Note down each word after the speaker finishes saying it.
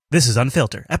This is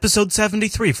Unfilter, episode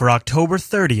 73 for October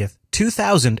 30th,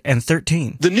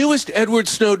 2013. The newest Edward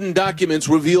Snowden documents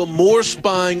reveal more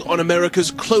spying on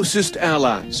America's closest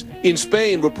allies. In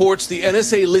Spain, reports the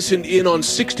NSA listened in on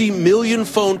 60 million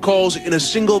phone calls in a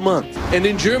single month. And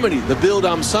in Germany, the Bild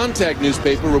am Sonntag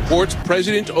newspaper reports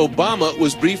President Obama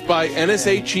was briefed by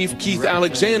NSA Chief Keith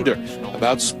Alexander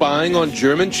about spying on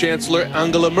German Chancellor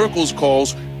Angela Merkel's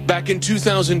calls back in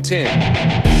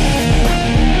 2010.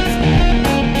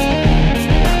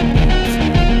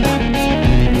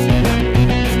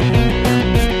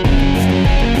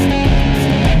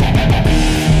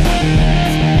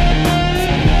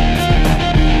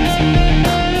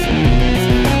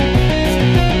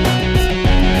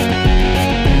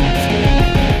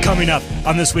 Coming up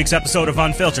on this week's episode of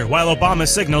Unfilter, while Obama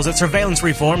signals that surveillance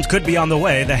reforms could be on the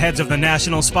way, the heads of the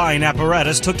national spying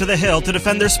apparatus took to the Hill to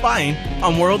defend their spying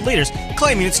on world leaders,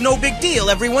 claiming it's no big deal,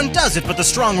 everyone does it, but the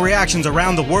strong reactions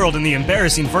around the world and the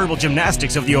embarrassing verbal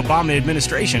gymnastics of the Obama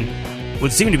administration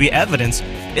would seem to be evidence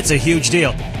it's a huge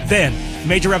deal. Then,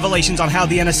 major revelations on how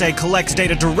the NSA collects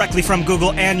data directly from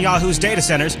Google and Yahoo's data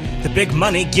centers, the big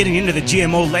money getting into the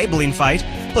GMO labeling fight,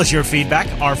 plus your feedback,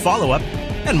 our follow-up,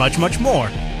 and much, much more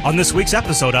on this week's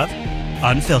episode of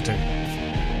Unfiltered.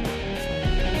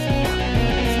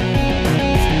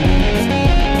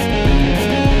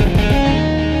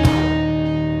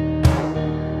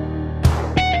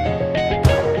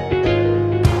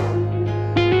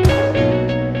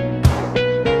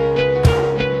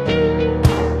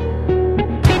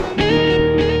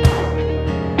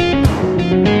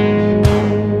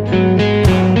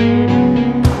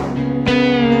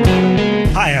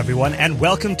 And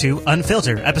welcome to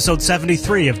Unfiltered, episode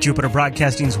 73 of Jupiter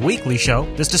Broadcasting's weekly show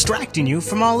that's distracting you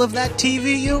from all of that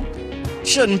TV you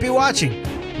shouldn't be watching.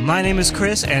 My name is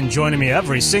Chris, and joining me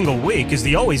every single week is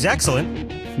the always excellent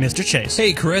Mr. Chase.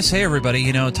 Hey, Chris. Hey, everybody.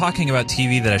 You know, talking about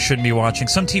TV that I shouldn't be watching,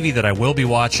 some TV that I will be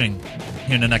watching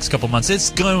in the next couple months, it's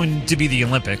going to be the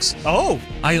Olympics. Oh.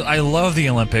 I love the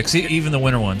Olympics, even the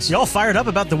winter ones. Y'all fired up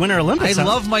about the Winter Olympics. I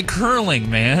love my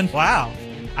curling, man. Wow.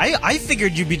 I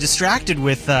figured you'd be distracted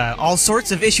with all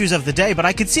sorts of issues of the day, but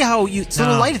I could see how it's a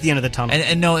little light at the end of the tunnel.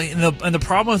 And the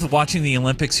problem with watching the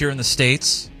Olympics here in the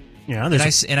States, yeah, and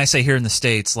I say here in the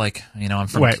States, like, you know, I'm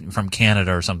from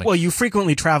Canada or something. Well, you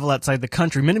frequently travel outside the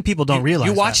country. Many people don't realize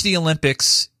you watch that. the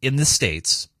Olympics in the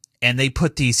States, and they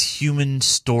put these human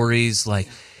stories like,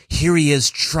 here he is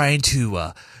trying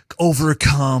to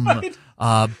overcome... Right.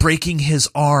 Breaking his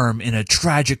arm in a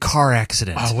tragic car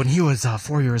accident. When he was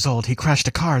 4 years old, he crashed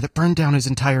a car that burned down his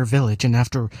entire village, and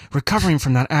after recovering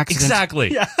from that accident...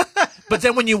 Exactly. Yeah. But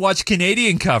then when you watch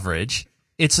Canadian coverage,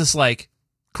 it's just like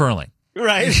curling.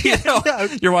 Right. You know,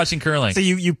 you're watching curling. So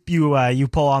you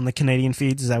pull on the Canadian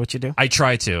feeds? Is that what you do? I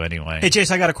try to, anyway. Hey, Chase,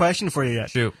 I got a question for you yet.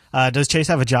 Shoot. Does Chase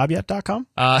have a job yet.com?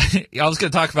 I was going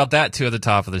to talk about that, too, at the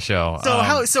top of the show.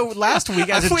 So last week,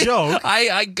 as a joke...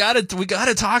 we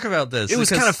gotta talk about this. It was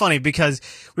kind of funny because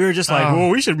we were just like,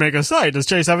 well, we should make a site. Does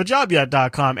Chase have a job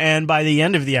yet.com? And by the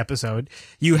end of the episode,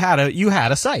 you had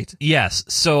a site. Yes.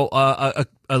 So,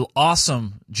 an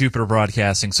awesome Jupiter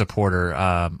Broadcasting supporter.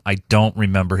 I don't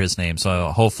remember his name, so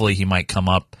hopefully he might come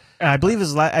up. I believe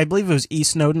it was E.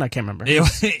 Snowden. I can't remember. Ed?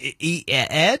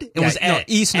 It was Ed. No,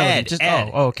 E. Snowden.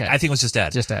 Ed. Oh, okay. I think it was just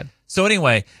Ed. Just Ed. So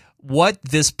anyway, what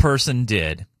this person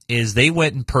did is they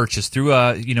went and purchased through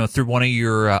one of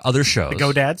your other shows. The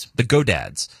GoDads? The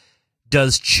GoDads.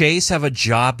 Does Chase have a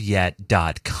job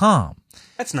yet.com?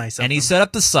 That's nice. And he set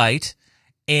up the site,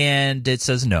 and it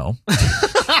says no.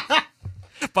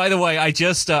 By the way, I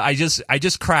just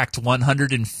cracked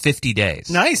 150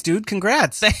 days. Nice, dude.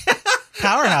 Congrats.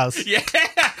 Powerhouse. Yeah.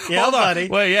 Hold on, buddy.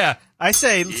 Well, yeah. I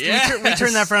say we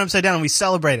turn that front upside down and we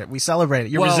celebrate it. We celebrate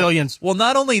it. Your resilience. Well,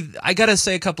 not only, I got to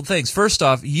say a couple things. First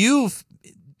off, you've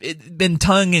been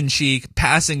tongue-in-cheek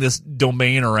passing this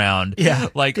domain around,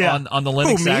 on the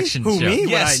Linux Action Show. Me?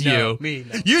 Yes, you. Me.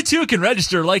 No. You too can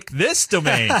register like this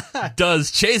domain. Does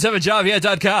Chase have a job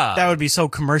yet.com? That would be so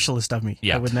commercialist of me.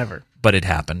 Yeah. I would never. But it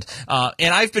happened.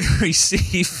 And I've been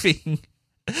receiving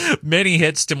many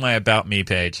hits to my About Me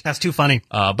page. That's too funny.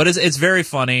 But it's very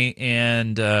funny,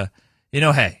 and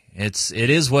hey, it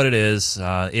is what it is.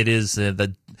 It is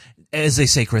as they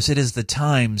say, Chris, it is the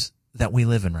times that we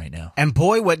live in right now. And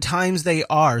boy, what times they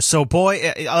are. So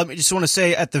boy, I just want to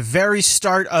say at the very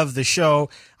start of the show,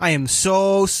 I am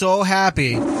so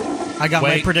happy I got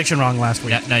my prediction wrong last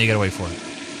week. Now you gotta wait for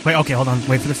it. Wait, okay, hold on.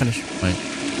 Wait for the finish. Wait.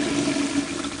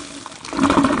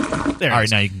 All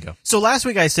right, now you can go. So last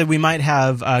week I said we might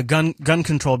have gun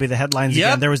control be the headlines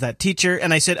again. There was that teacher,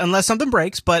 and I said unless something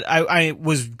breaks, but I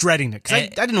was dreading it because I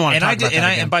didn't want to talk about that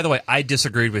again. And by the way, I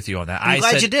disagreed with you on that. I'm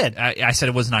glad you did. I said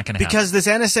it was not going to happen. Because these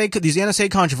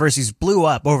NSA controversies blew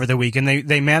up over the week, and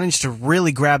they managed to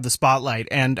really grab the spotlight,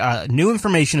 and new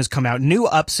information has come out, new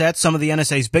upsets. Some of the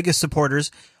NSA's biggest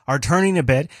supporters are turning a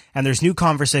bit, and there's new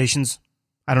conversations.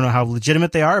 I don't know how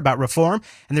legitimate they are about reform.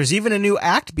 And there's even a new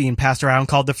act being passed around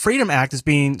called the Freedom Act is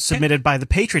being submitted by the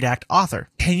Patriot Act author.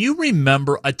 Can you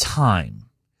remember a time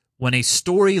when a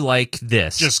story like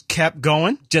this just kept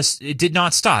going? It did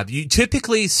not stop.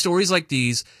 Typically, stories like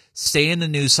these stay in the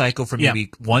news cycle for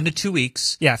maybe 1 to 2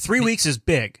 weeks. Yeah, 3 weeks is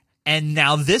big. And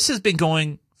now this has been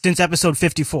going since episode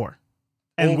 54.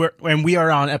 And we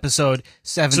are on episode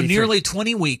 73. So nearly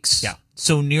 20 weeks. Yeah.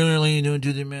 So nearly,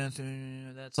 do the math,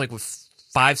 that's like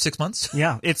 5-6 months.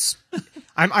 Yeah,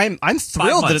 I'm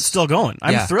thrilled that it's still going.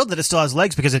 I'm thrilled that it still has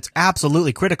legs because it's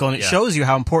absolutely critical and it shows you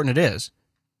how important it is.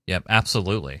 Yep,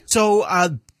 absolutely. So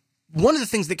one of the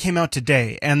things that came out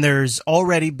today, and there's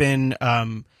already been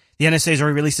the NSA has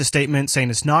already released a statement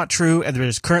saying it's not true, and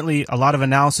there's currently a lot of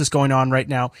analysis going on right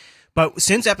now. But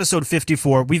since episode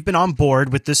 54, we've been on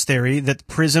board with this theory that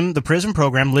the PRISM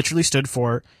program literally stood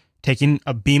for taking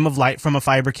a beam of light from a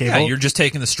fiber cable. Yeah, you're just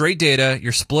taking the straight data,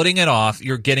 you're splitting it off,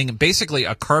 you're getting basically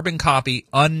a carbon copy,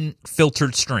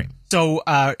 unfiltered stream. So, look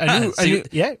at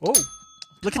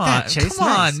that, Chase. Come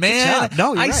on, man.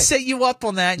 No, you're I right. set you up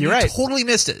on that. And You're you right. Totally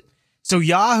missed it. So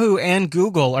Yahoo and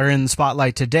Google are in the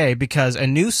spotlight today because a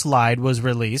new slide was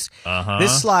released.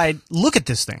 This slide, look at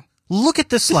this thing. Look at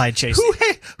this slide, Chase.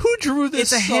 Who drew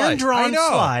this? It's a hand-drawn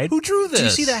slide. Who drew this? Do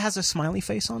you see that has a smiley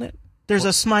face on it? There's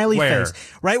a smiley Where?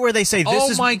 face right where they say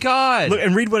this is. Oh my God! Look,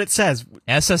 and read what it says.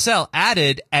 SSL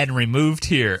added and removed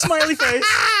here. Smiley face.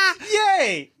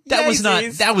 Yay! That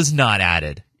was not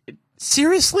added.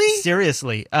 Seriously?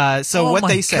 Seriously. So what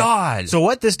they say. God. So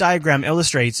what this diagram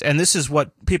illustrates, and this is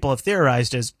what people have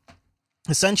theorized, is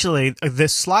essentially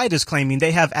this slide is claiming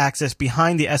they have access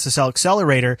behind the SSL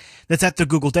accelerator that's at the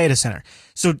Google data center.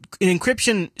 So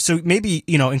encryption, so maybe,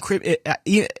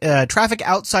 traffic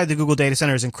outside the Google data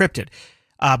center is encrypted.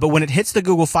 But when it hits the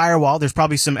Google firewall, there's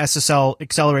probably some SSL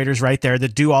accelerators right there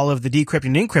that do all of the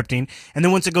decrypting and encrypting. And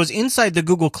then once it goes inside the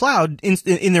Google cloud,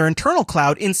 in their internal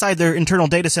cloud, inside their internal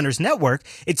data center's network,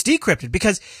 it's decrypted.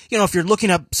 Because, if you're looking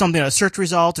up something, a search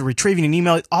result or retrieving an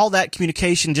email, all that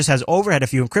communication just has overhead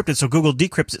if you encrypt it. So Google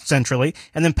decrypts it centrally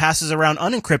and then passes around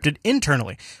unencrypted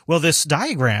internally. Well, this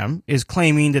diagram is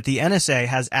claiming that the NSA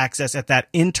has access at that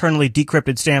internally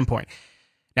decrypted standpoint.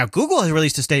 Now, Google has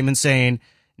released a statement saying,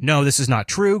 no, this is not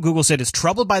true. Google said it's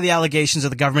troubled by the allegations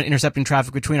of the government intercepting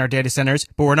traffic between our data centers,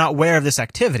 but we're not aware of this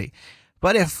activity.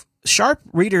 But if sharp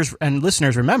readers and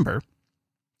listeners remember,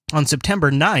 on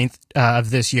September 9th of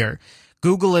this year,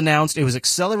 Google announced it was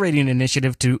accelerating an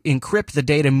initiative to encrypt the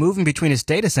data moving between its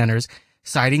data centers,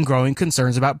 citing growing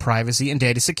concerns about privacy and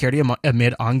data security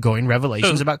amid ongoing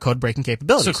revelations about code-breaking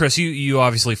capabilities. So, Chris, you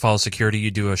obviously follow security.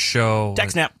 You do a show.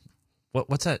 TechSnap.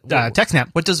 What's that? TechSnap.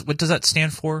 What does that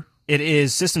stand for? It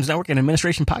is Systems Network and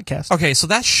Administration Podcast. Okay, so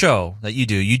that show that you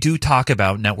do talk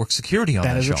about network security on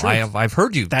that show. I've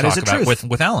heard you talk about it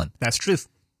with Alan. That's truth.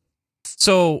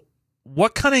 So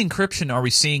what kind of encryption are we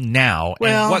seeing now,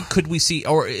 and what could we see,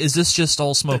 or is this just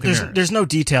all smoke and mirrors? There's no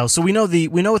details. So we know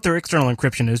what their external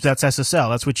encryption is. That's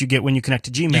SSL. That's what you get when you connect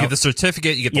to Gmail. You get the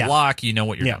certificate, you get the lock, you know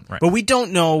what you're doing. Right. But we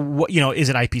don't know what, is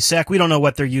it IPsec? We don't know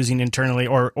what they're using internally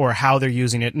or how they're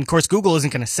using it. And of course, Google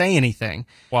isn't going to say anything.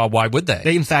 Well, why would they?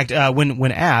 They, in fact,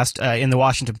 when asked in the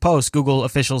Washington Post, Google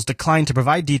officials declined to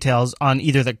provide details on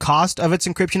either the cost of its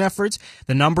encryption efforts,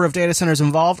 the number of data centers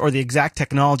involved, or the exact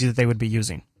technology that they would be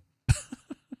using.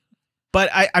 But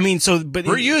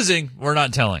we're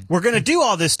not telling. We're going to do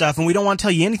all this stuff, and we don't want to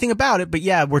tell you anything about it, but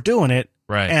yeah, we're doing it.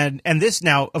 Right. And this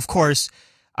now, of course,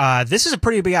 this is a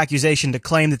pretty big accusation to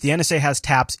claim that the NSA has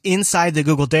taps inside the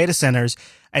Google data centers.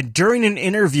 And during an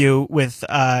interview with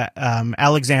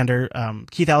Alexander,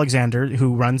 Keith Alexander,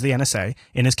 who runs the NSA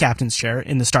in his captain's chair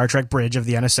in the Star Trek bridge of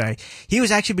the NSA, he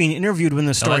was actually being interviewed when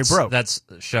the story broke. That's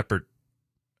Shepard.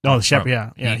 Oh, Shepard,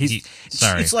 yeah.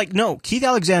 Sorry. It's like, no, Keith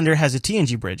Alexander has a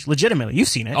TNG bridge. Legitimately. You've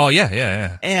seen it. Oh,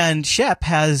 yeah. And Shep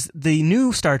has the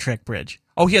new Star Trek bridge.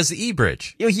 Oh, he has the E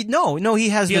bridge. He has the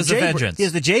Vengeance. He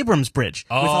has the Jabrams bridge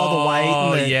with all the white.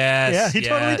 Oh, yes. Yeah, he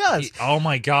totally does. Oh,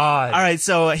 my God. All right,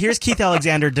 so here's Keith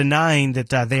Alexander denying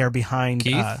that they are behind.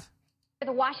 Keith? The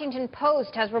The Washington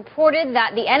Post has reported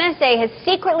that the NSA has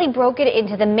secretly broken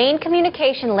into the main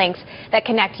communication links that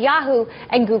connect Yahoo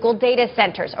and Google data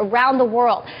centers around the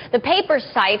world. The paper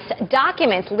cites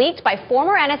documents leaked by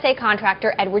former NSA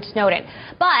contractor Edward Snowden.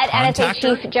 But NSA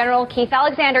Chief General Keith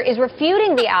Alexander is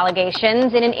refuting the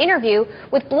allegations in an interview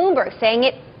with Bloomberg, saying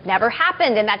it never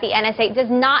happened and that the NSA does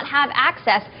not have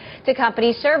access to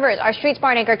company servers. Our Street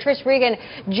Smart anchor Trish Regan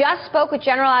just spoke with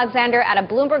General Alexander at a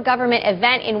Bloomberg government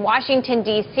event in Washington,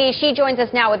 D.C. She joins us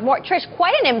now with more. Trish,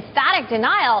 quite an emphatic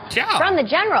denial from the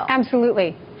general.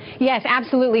 Absolutely. Yes,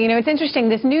 absolutely. You know, it's interesting.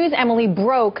 This news, Emily,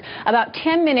 broke about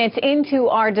 10 minutes into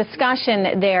our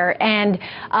discussion there. And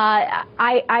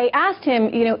I asked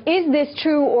him, you know, is this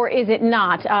true or is it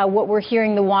not, what we're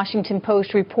hearing the Washington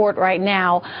Post report right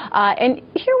now? And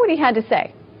hear what he had to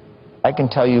say. I can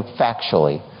tell you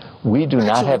factually, we do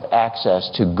not have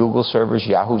access to Google servers,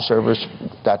 Yahoo servers,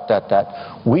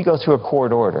 We go through a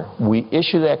court order. We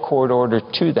issue that court order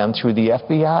to them through the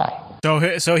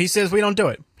FBI. So he says we don't do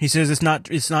it. He says it's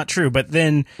not true. But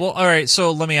then, well, all right.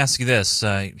 So let me ask you this.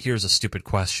 Here's a stupid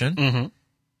question. Mm-hmm.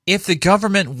 If the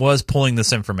government was pulling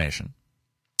this information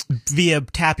via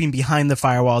tapping behind the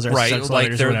firewalls, or right,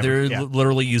 like they're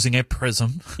literally using a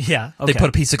prism. Yeah, okay. They put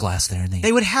a piece of glass there, and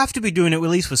they would have to be doing it at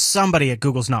least with somebody at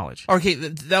Google's knowledge. Okay,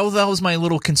 that was my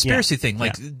little conspiracy thing.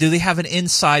 Like, do they have an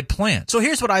inside plan? So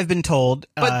here's what I've been told.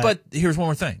 But here's one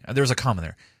more thing. There's a comma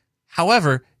there.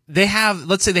 However, they have,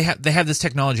 let's say they have this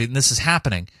technology and this is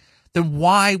happening, then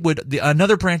why would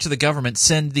another branch of the government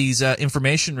send these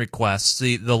information requests,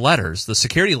 the letters, the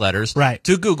security letters, right,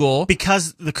 to Google?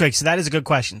 Because so that is a good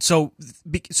question. So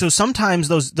sometimes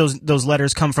those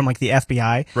letters come from like the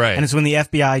FBI, right? And it's when the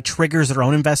FBI triggers their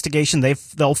own investigation,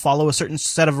 they'll follow a certain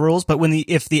set of rules. But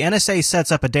if the NSA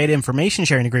sets up a data information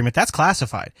sharing agreement, that's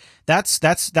classified. That's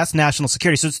national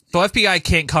security. So FBI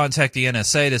can't contact the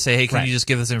NSA to say, hey, can you just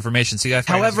give us information? See,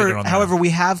 however,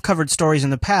 we have covered stories in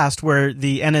the past where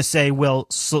the NSA will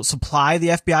supply the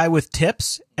FBI with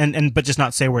tips but just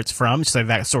not say where it's from, just say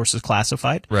that source is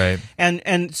classified. Right.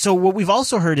 And so what we've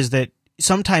also heard is that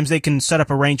sometimes they can set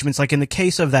up arrangements, like in the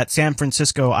case of that San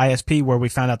Francisco ISP where we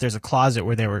found out there's a closet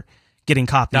where they were getting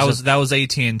copies. That was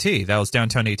AT&T. That was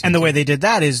downtown AT&T. And the way they did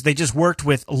that is they just worked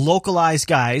with localized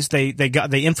guys. They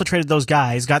infiltrated those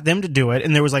guys, got them to do it,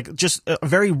 and there was like just a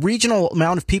very regional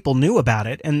amount of people knew about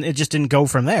it, and it just didn't go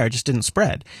from there. It just didn't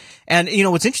spread. And you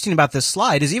know what's interesting about this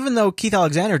slide is even though Keith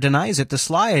Alexander denies it, the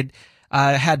slide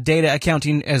had data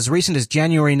accounting as recent as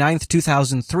January 9th,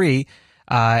 2003.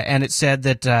 And it said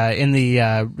that in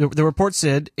the report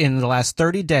said in the last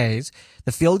 30 days,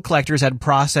 the field collectors had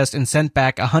processed and sent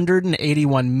back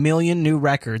 181 million new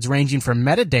records ranging from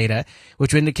metadata,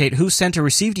 which would indicate who sent or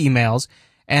received emails,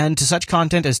 and to such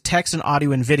content as text and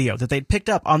audio and video that they'd picked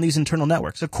up on these internal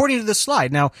networks, according to this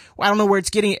slide. Now, I don't know where it's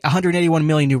getting 181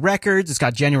 million new records. It's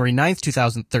got January 9th,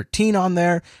 2013 on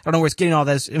there. I don't know where it's getting all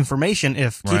this information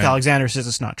if Keith Alexander says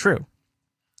it's not true.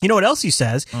 You know what else he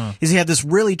says is he had this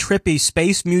really trippy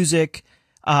space music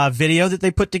video that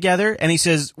they put together, and he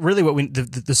says really what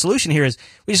the solution here is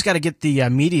we just got to get the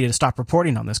media to stop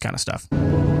reporting on this kind of stuff.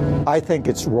 I think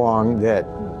it's wrong that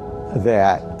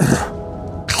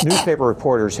newspaper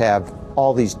reporters have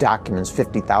all these documents,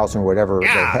 50,000 whatever they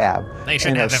have,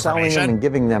 and they're selling them and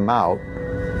giving them out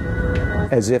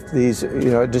as if these,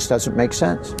 it just doesn't make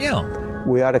sense. Yeah,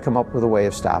 we ought to come up with a way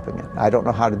of stopping it. I don't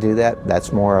know how to do that.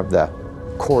 That's more of the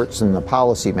courts and the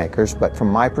policymakers, but from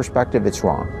my perspective, it's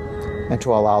wrong. And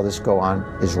to allow this to go on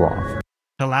is wrong.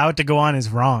 To allow it to go on is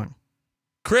wrong.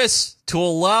 Chris, to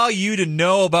allow you to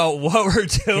know about what we're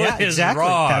doing is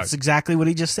wrong. That's exactly what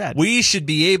he just said. We should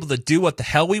be able to do what the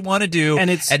hell we want to do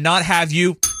and not have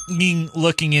you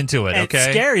looking into it, okay?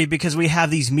 It's scary because we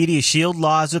have these media shield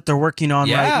laws that they're working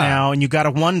on right now, and you got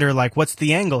to wonder, like, what's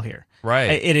the angle here?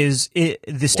 Right.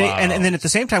 The state, and then at the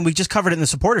same time, we just covered it in the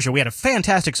supporter show. We had a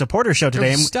fantastic supporter show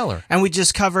today. Stellar. And we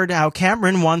just covered how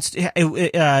Cameron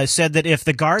said that if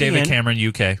the Guardian, David Cameron,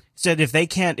 UK, said if they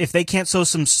can't show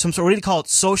some sort, what did he call it?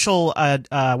 Social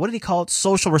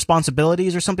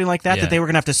responsibilities or something like that, that they were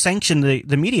going to have to sanction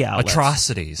the media outlets.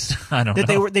 Atrocities. I don't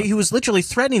know. He was literally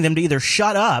threatening them to either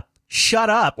shut up,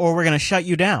 or we're going to shut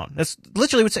you down. That's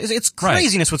literally it's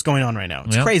craziness what's going on right now.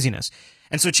 It's craziness.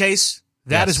 And so Chase,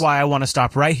 that is why I want to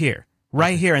stop right here,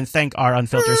 and thank our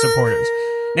Unfilter supporters.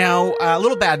 Now, a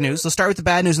little bad news. Let's start with the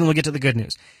bad news, and then we'll get to the good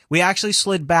news. We actually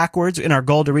slid backwards in our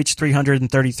goal to reach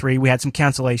 333. We had some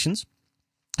cancellations,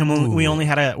 and we only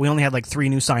had like 3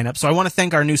 new signups. So I want to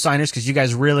thank our new signers because you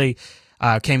guys really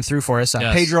came through for us.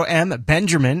 Pedro M,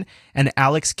 Benjamin, and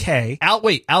Alex K.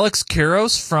 Alex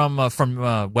Quiros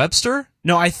from Webster?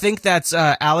 No, I think that's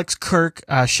Alex Kirk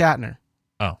Shatner.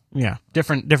 Oh. Yeah,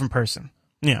 different person.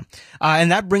 Yeah.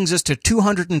 And that brings us to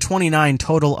 229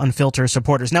 total Unfilter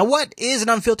supporters. Now, what is an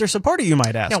Unfilter supporter, you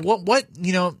might ask? Yeah, what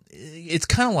it's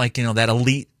kind of like, that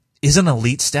elite, is an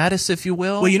elite status, if you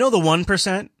will. Well, the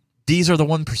 1%? These are the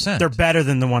 1%. They're better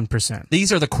than the 1%.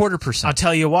 These are the 0.25%. I'll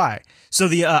tell you why. So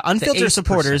the Unfilter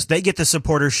supporters, they get the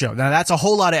supporter show. Now, that's a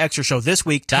whole lot of extra show. This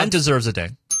week, that deserves a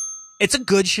day. It's a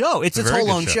good show. It's its whole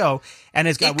own show. And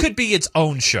it could be its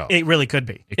own show. It really could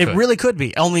be. It really could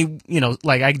be. Only,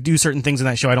 like I do certain things in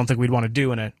that show I don't think we'd want to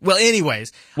do in it. Well,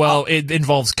 anyways. Well, it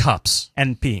involves cups.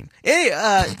 And peeing.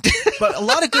 But a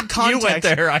lot of good context. You went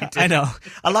there, I did. I know.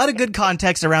 A lot of good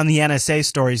context around the NSA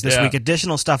stories this week.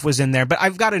 Additional stuff was in there. But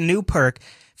I've got a new perk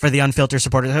for the Unfilter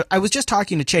supporters. I was just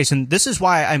talking to Chase, and this is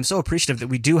why I'm so appreciative that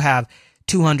we do have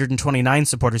 229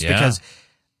 supporters, because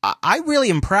I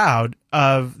really am proud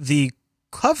of the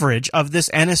coverage of this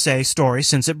NSA story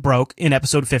since it broke in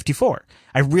episode 54.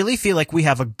 I really feel like we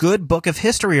have a good book of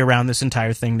history around this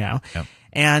entire thing now. Yep.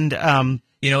 And,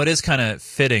 it is kind of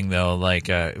fitting, though, like,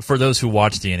 for those who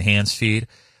watch the enhanced feed,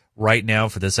 right now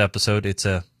for this episode, it's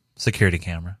a security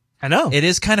camera. I know. It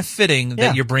is kind of fitting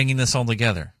that you're bringing this all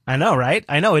together. I know, right?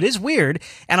 I know. It is weird.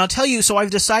 And I'll tell you, so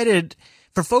I've decided,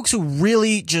 for folks who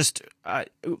really just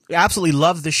absolutely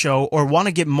love the show or want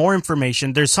to get more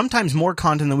information, there's sometimes more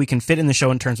content than we can fit in the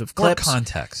show in terms of clips. More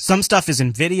context. Some stuff is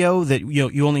in video that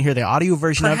you only hear the audio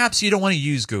version of. Perhaps you don't want to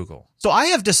use Google. So I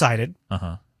have decided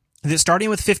that starting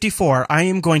with 54, I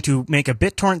am going to make a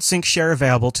BitTorrent sync share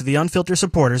available to the Unfilter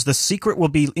supporters. The secret will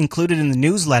be included in the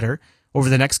newsletter over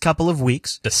the next couple of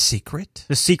weeks. The secret?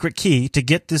 The secret key to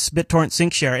get this BitTorrent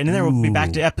sync share. And then we'll be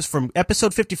back to from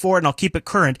episode 54, and I'll keep it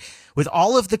current with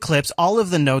all of the clips, all of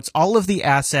the notes, all of the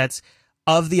assets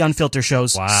of the Unfilter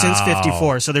shows since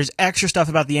 54. So there's extra stuff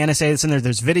about the NSA that's in there.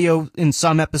 There's video in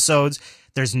some episodes.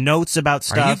 There's notes about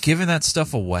stuff. Are you giving that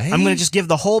stuff away? I'm going to just give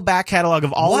the whole back catalog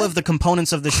of all of the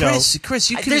components of the show. Chris,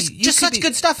 there's such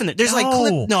good stuff in it. There's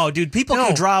dude, people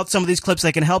can draw out some of these clips.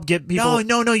 They can help get people.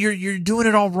 No, you're doing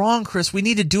it all wrong, Chris. We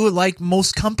need to do it like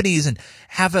most companies and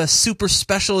have a super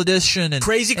special edition. And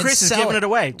Crazy Chris is giving it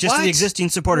away just to the existing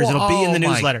supporters. It'll be in the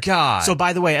newsletter. God. So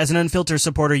by the way, as an Unfilter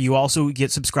supporter, you also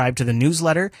get subscribed to the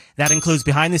newsletter. That includes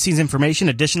behind the scenes information,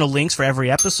 additional links for every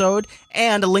episode,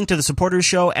 and a link to the supporters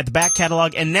show at the back catalog.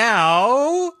 And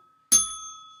now,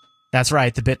 that's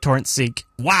right, the BitTorrent Sync.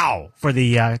 Wow! For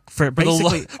the for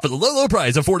the low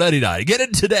price of $4.99. Get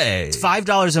it today. It's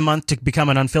 $5 a month to become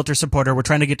an Unfilter supporter. We're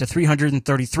trying to get to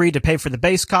 $333 to pay for the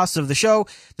base costs of the show.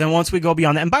 Then once we go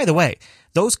beyond that, and by the way,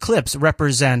 those clips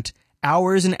represent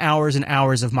hours and hours and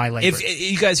hours of my labor.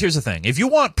 You guys, here's the thing: if you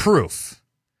want proof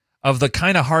of the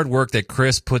kind of hard work that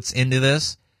Chris puts into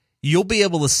this, you'll be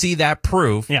able to see that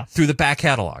proof through the back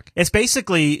catalog. It's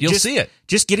basically see it.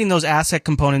 Just getting those asset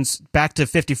components back to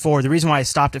 54. The reason why I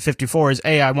stopped at 54 is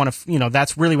I want to,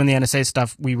 that's really when the NSA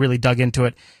stuff, we really dug into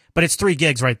it. But it's 3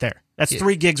 gigs right there. That's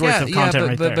 3 gigs worth of content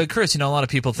right there. But Chris, a lot of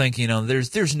people think,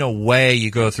 there's no way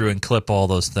you go through and clip all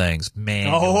those things, man.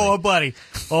 Oh, buddy.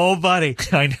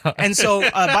 I know. And so,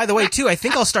 by the way, too, I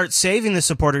think I'll start saving the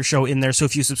supporter show in there. So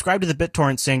if you subscribe to the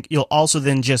BitTorrent sync, you'll also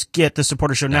then just get the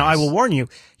supporter show. Nice. Now, I will warn you,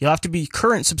 you'll have to be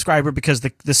current subscriber because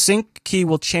the sync key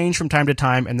will change from time to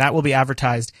time, and that will be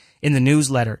advertised in the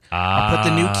newsletter. I put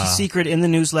the new key secret in the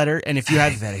newsletter, and if you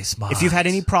have very smart. If you've had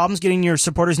any problems getting your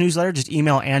supporters newsletter, just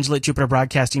email Angela at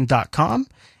JupiterBroadcasting.com,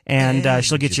 and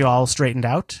she'll get you all straightened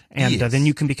out, and then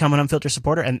you can become an Unfilter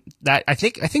supporter. And that I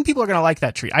think people are going to like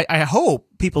that treat. I hope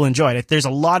people enjoy it. There's a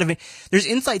lot of there's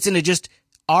insights into just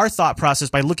our thought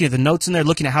process by looking at the notes in there,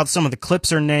 looking at how some of the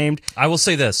clips are named. I will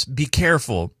say this: be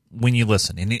careful when you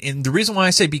listen, and the reason why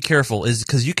I say be careful is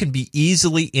because you can be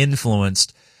easily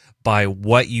influenced by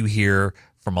what you hear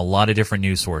from a lot of different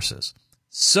news sources.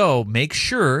 So make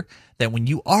sure that when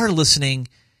you are listening,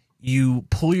 you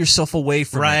pull yourself away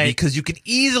from it, because you can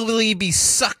easily be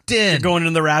sucked in. You're going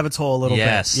into the rabbit's hole a little bit.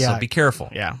 Yes, so be careful.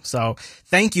 Yeah, so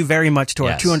thank you very much to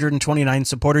our 229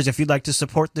 supporters. If you'd like to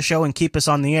support the show and keep us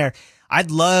on the air,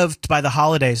 I'd love by the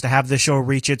holidays to have this show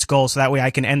reach its goal, so that way I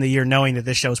can end the year knowing that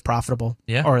this show is profitable.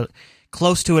 Yeah. Or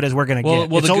close to it as we're going to get.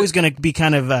 Well, it's always going to be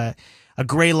kind of a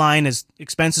gray line as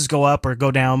expenses go up or go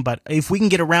down, but if we can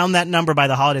get around that number by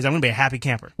the holidays, I'm going to be a happy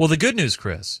camper. Well, the good news,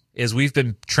 Chris, is we've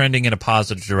been trending in a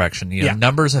positive direction.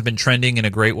 Numbers have been trending in a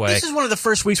great way. This is one of the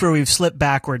first weeks where we've slipped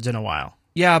backwards in a while.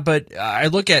 Yeah, but you got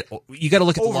to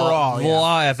look at overall, the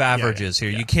law of averages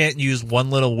here. You can't use one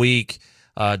little week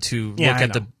to look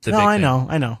at the big thing. I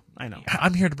know.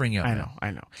 I'm here to bring you up.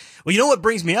 I know. Well, you know what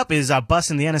brings me up is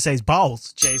busting the NSA's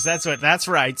balls, Chase. That's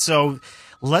right. So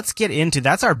let's get into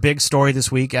that's our big story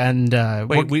this week. And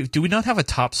wait, do we not have a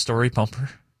top story bumper?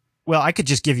 Well, I could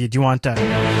just give you. Do you want? This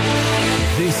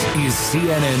is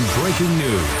CNN Breaking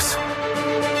News.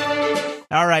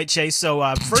 All right, Chase.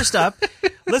 So first up,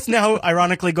 let's now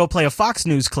ironically go play a Fox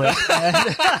News clip.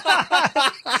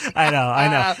 I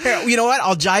know. Here, you know what?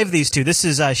 I'll jive these two. This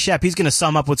is Shep. He's going to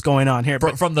sum up what's going on here.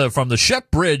 From the Shep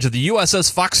Bridge of the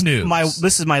USS Fox News.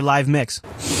 This is my live mix.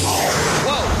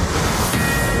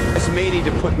 Whoa! This may need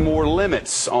to put more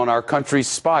limits on our country's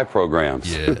spy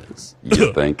programs. Yes.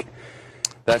 You think?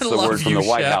 That's the word from the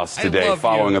White House today,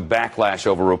 following a backlash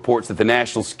over reports that the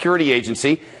National Security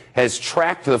Agency has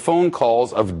tracked the phone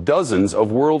calls of dozens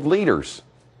of world leaders.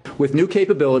 With new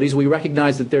capabilities, we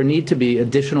recognize that there need to be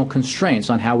additional constraints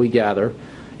on how we gather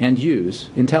and use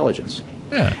intelligence.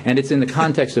 Yeah. And it's in the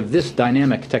context of this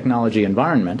dynamic technology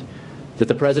environment that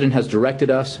the President has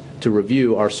directed us to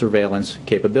review our surveillance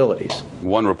capabilities.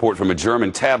 One report from a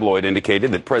German tabloid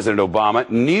indicated that President Obama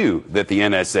knew that the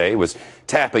NSA was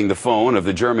tapping the phone of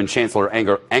the German Chancellor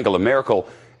Angela Merkel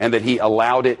and that he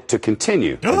allowed it to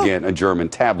continue. Again, a German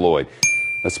tabloid.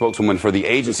 A spokeswoman for the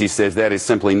agency says that is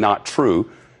simply not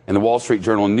true. And the Wall Street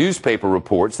Journal newspaper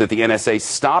reports that the NSA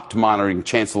stopped monitoring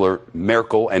Chancellor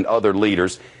Merkel and other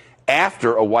leaders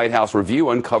after a White House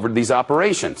review uncovered these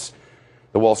operations.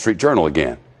 The Wall Street Journal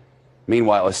again.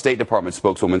 Meanwhile, a State Department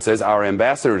spokeswoman says our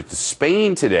ambassador to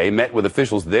Spain today met with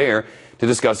officials there to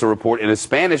discuss a report in a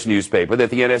Spanish newspaper that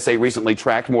the NSA recently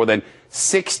tracked more than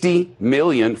 60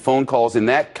 million phone calls in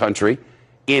that country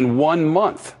in 1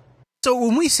 month. So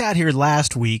when we sat here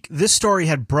last week, this story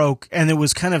had broke, and it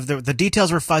was kind of, the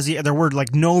details were fuzzy, and there were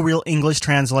like no real English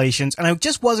translations, and I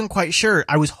just wasn't quite sure.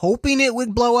 I was hoping it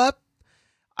would blow up.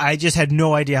 I just had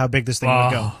no idea how big this thing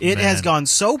would go. It has gone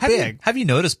so big. Have you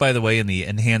noticed, by the way, in the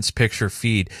enhanced picture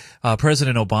feed,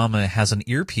 President Obama has an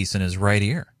earpiece in his right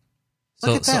ear.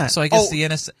 Look at that. So I guess the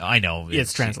NSA, I know.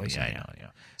 It's translation. Yeah.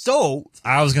 So,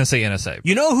 I was going to say NSA.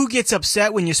 You know who gets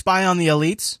upset when you spy on the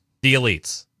elites? The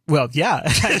elites. Well, yeah,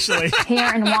 actually.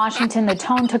 Here in Washington, the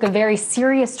tone took a very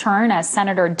serious turn as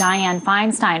Senator Dianne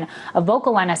Feinstein, a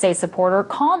vocal NSA supporter,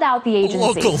 called out the agency.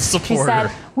 Local supporter. She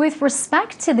said, with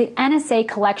respect to the NSA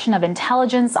collection of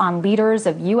intelligence on leaders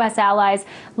of U.S. allies,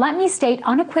 let me state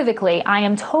unequivocally, I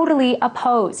am totally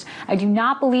opposed. I do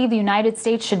not believe the United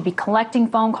States should be collecting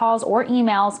phone calls or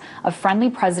emails of friendly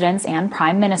presidents and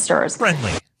prime ministers.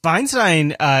 Friendly.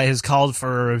 Feinstein has called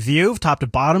for a review, top to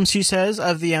bottom, she says,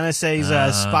 of the NSA's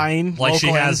spying. Like she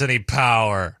has any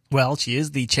power. Well, she is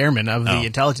the chairman of the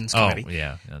Intelligence Committee. Oh,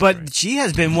 yeah. But right. she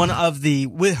has been one of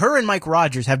with her and Mike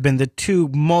Rogers have been the two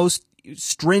most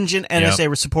stringent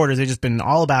NSA supporters. They've just been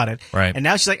all about it. Right. And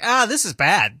now she's like, this is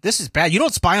bad. This is bad. You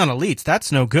don't spy on elites.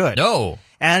 That's no good. No.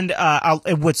 And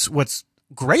what's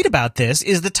great about this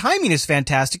is the timing is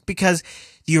fantastic because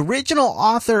the original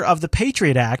author of the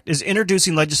Patriot Act is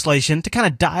introducing legislation to kind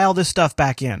of dial this stuff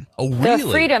back in. Oh, really?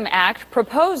 The Freedom Act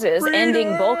proposes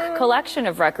ending bulk collection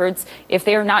of records if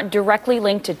they are not directly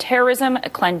linked to terrorism,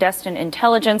 clandestine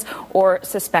intelligence, or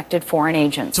suspected foreign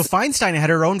agents. So Feinstein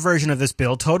had her own version of this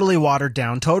bill, totally watered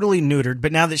down, totally neutered,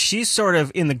 but now that she's sort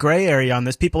of in the gray area on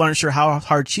this, people aren't sure how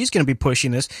hard she's going to be pushing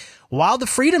this. While the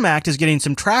Freedom Act is getting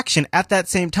some traction, at that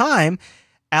same time,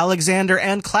 Alexander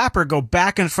and Clapper go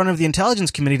back in front of the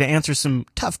Intelligence Committee to answer some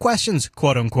tough questions,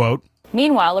 quote unquote.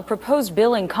 Meanwhile, a proposed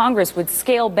bill in Congress would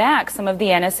scale back some of the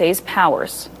NSA's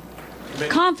powers.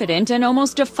 Confident and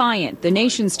almost defiant, the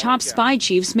nation's top spy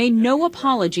chiefs made no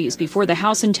apologies before the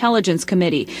House Intelligence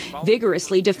Committee,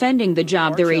 vigorously defending the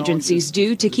job their agencies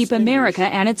do to keep America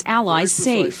and its allies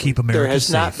safe. Keep America There has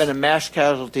safe. not been a mass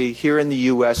casualty here in the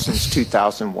U.S. since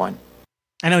 2001.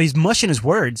 I know he's mushing his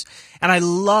words, and I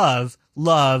love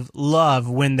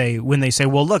when they say,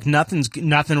 well, look,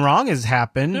 nothing wrong has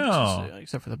happened. No.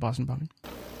 Except for the Boston bombing.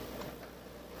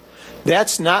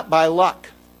 That's not by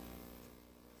luck.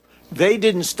 They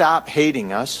didn't stop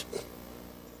hating us.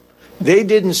 They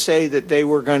didn't say that they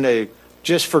were going to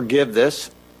just forgive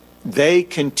this. They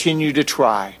continue to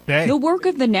try. The work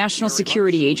of the National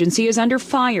Security Agency is under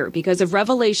fire because of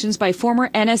revelations by former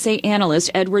NSA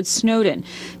analyst Edward Snowden.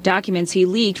 Documents he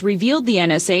leaked revealed the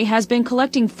NSA has been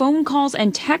collecting phone calls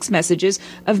and text messages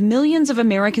of millions of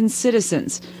American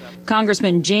citizens.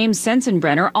 Congressman James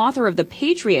Sensenbrenner, author of the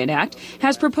Patriot Act,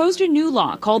 has proposed a new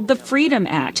law called the Freedom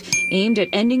Act, aimed at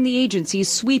ending the agency's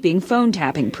sweeping phone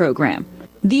tapping program.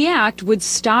 The act would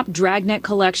stop dragnet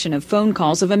collection of phone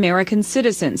calls of American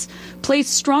citizens, place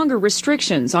stronger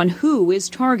restrictions on who is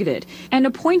targeted, and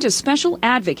appoint a special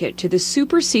advocate to the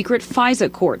super-secret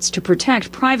FISA courts to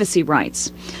protect privacy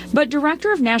rights. But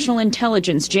Director of National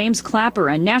Intelligence James Clapper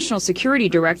and National Security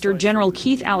Director General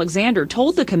Keith Alexander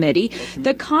told the committee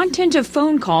the content of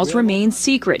phone calls remains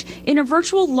secret in a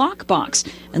virtual lockbox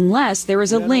unless there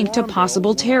is a link to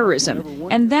possible terrorism,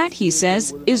 and that, he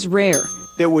says, is rare.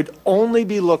 That would only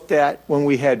be looked at when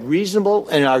we had reasonable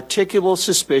and articulable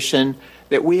suspicion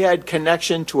that we had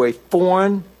connection to a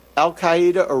foreign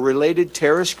Al-Qaeda or related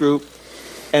terrorist group,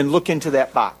 and look into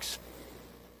that box.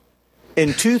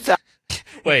 In 2000...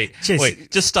 Wait,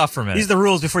 just stop for a minute. These are the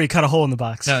rules before you cut a hole in the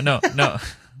box. No.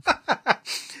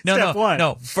 Step one.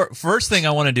 No. First thing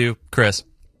I want to do, Chris,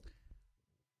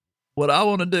 what I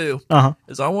want to do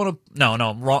is I want to...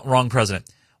 No, wrong president.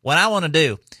 What I want to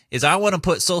do is I want to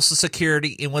put Social Security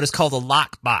in what is called a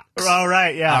lockbox. All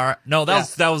right, yeah. All right. No,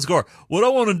 that was Gore. What I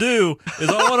want to do is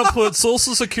I want to put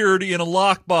Social Security in a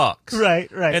lockbox.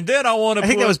 Right. And then I want to. I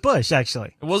think that was Bush,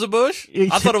 actually. Was it Bush?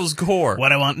 I thought it was Gore.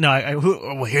 What I want? No.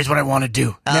 Well, here's what I want to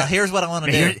do. Here's what I want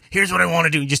to do. Here's what I want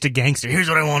to do. Just a gangster. Here's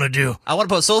what I want to do. I want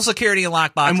to put Social Security in a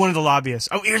lockbox. I'm one of the lobbyists.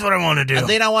 Oh, here's what I want to do. And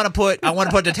then I want to put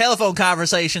the telephone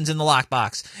conversations in the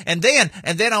lockbox. And then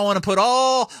I want to put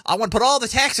all the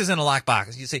taxes in a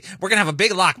lockbox. You see, we're gonna have a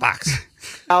big lockbox.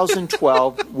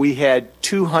 2012, we had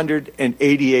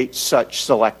 288 such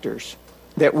selectors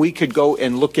that we could go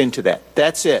and look into that.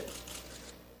 That's it.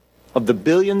 Of the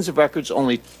billions of records,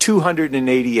 only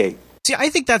 288. See, I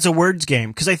think that's a words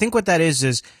game, because I think what that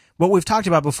is what we've talked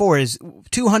about before is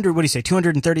 200, what do you say,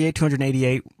 238,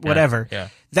 288, whatever. Yeah.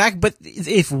 But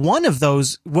if one of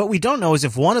those, what we don't know is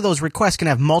if one of those requests can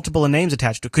have multiple names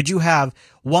attached to it. Could you have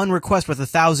one request with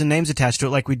 1,000 names attached to it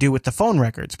like we do with the phone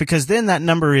records? Because then that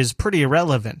number is pretty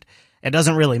irrelevant. It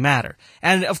doesn't really matter.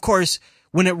 And of course,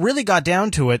 when it really got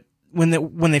down to it, when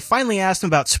they finally asked them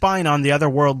about spying on the other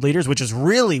world leaders, which is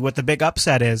really what the big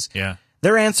upset is,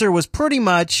 their answer was pretty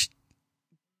much,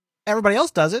 everybody else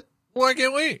does it. Why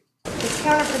can't we? It's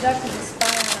counterproductive to spy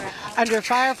on our... Under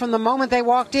fire from the moment they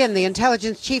walked in, the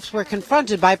intelligence chiefs were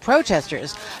confronted by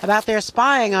protesters about their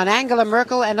spying on Angela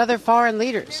Merkel and other foreign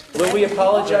leaders. Will we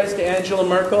apologize to Angela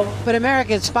Merkel? But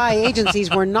America's spy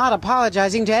agencies were not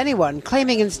apologizing to anyone,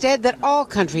 claiming instead that all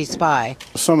countries spy.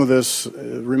 Some of this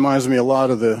reminds me a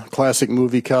lot of the classic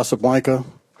movie Casablanca.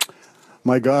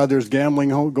 My God, there's gambling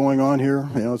going on here.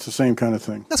 It's the same kind of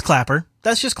thing. That's Clapper.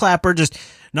 That's just Clapper just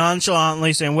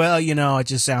nonchalantly saying, well, it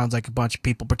just sounds like a bunch of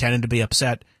people pretending to be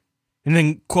upset. And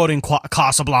then quoting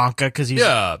Casablanca because he's...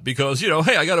 Yeah, because,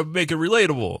 hey, I got to make it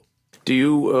relatable. Do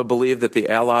you believe that the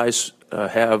Allies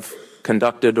have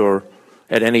conducted or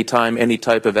at any time any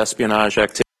type of espionage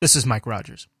activity? This is Mike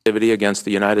Rogers. Against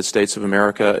the United States of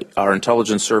America, our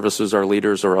intelligence services, our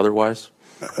leaders, or otherwise?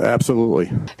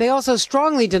 Absolutely. They also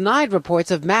strongly denied reports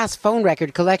of mass phone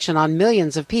record collection on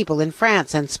millions of people in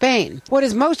France and Spain. What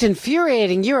is most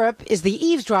infuriating Europe is the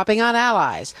eavesdropping on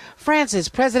allies. France's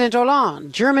President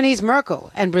Hollande, Germany's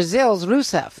Merkel, and Brazil's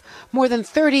Rousseff. More than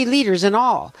 30 leaders in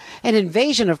all. An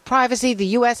invasion of privacy the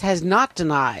U.S. has not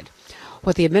denied.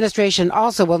 What the administration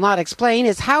also will not explain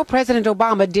is how President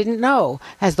Obama didn't know,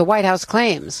 as the White House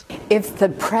claims. If the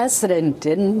president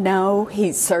didn't know,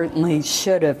 he certainly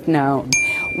should have known.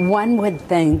 One would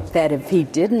think that if he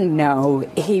didn't know,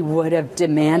 he would have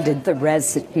demanded the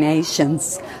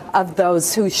resignations of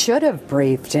those who should have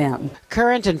briefed him.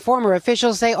 Current and former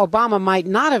officials say Obama might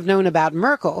not have known about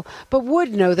Merkel, but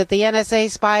would know that the NSA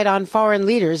spied on foreign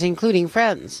leaders, including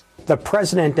friends. The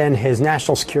president and his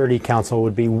National Security Council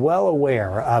would be well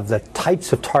aware of the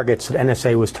types of targets that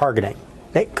NSA was targeting.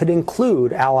 They could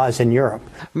include allies in Europe.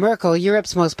 Merkel,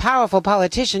 Europe's most powerful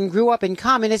politician, grew up in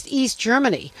communist East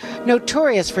Germany,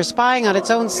 notorious for spying on its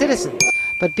own citizens.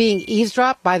 But being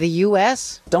eavesdropped by the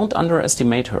U.S.? Don't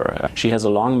underestimate her. She has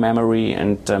a long memory,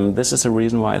 and this is a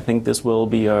reason why I think this will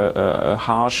be a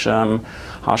harsh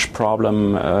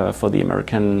problem for the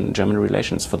American-German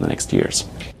relations for the next years.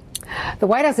 The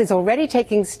White House is already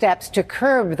taking steps to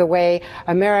curb the way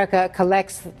America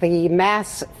collects the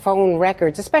mass phone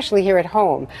records, especially here at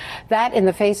home. That in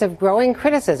the face of growing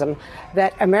criticism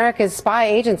that America's spy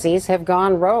agencies have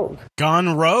gone rogue.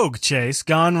 Gone rogue, Chase.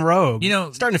 Gone rogue.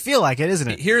 It's starting to feel like it,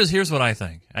 isn't it? Here's what I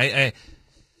think.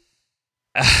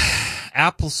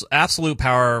 Absolute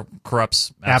power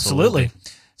corrupts absolutely.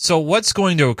 So what's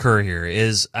going to occur here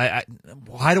is,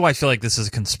 why do I feel like this is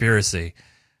a conspiracy?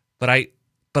 But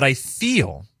I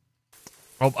feel,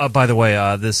 by the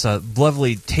way, this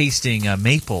lovely tasting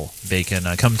maple bacon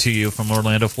come to you from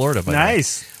Orlando, Florida.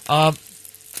 Nice.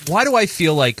 why do I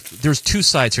feel like there's two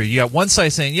sides here? You got one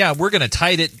side saying, yeah, we're going to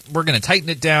tighten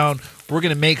it down. We're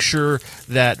going to make sure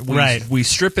that we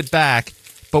strip it back.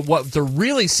 But what they're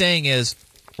really saying is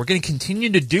we're going to continue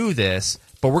to do this,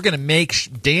 but we're going to make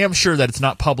damn sure that it's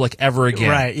not public ever again.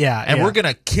 Right, yeah. And we're going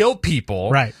to kill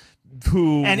people. Right.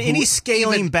 Any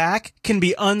scaling back can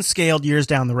be unscaled years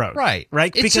down the road. Right.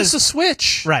 Right? It's just a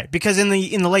switch. Right. Because in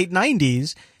the late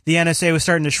 90s, the NSA was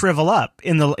starting to shrivel up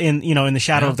in the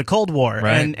shadow of the Cold War.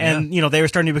 Right. And they were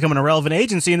starting to become an irrelevant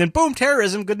agency, and then boom,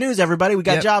 terrorism, good news, everybody, we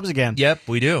got jobs again. Yep,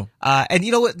 we do. And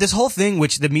you know what, this whole thing,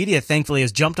 which the media thankfully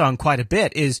has jumped on quite a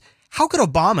bit, is how could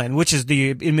Obama, and which is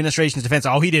the administration's defense,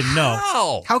 he didn't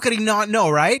know. How could he not know,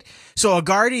 right? So a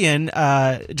Guardian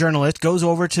journalist goes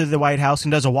over to the White House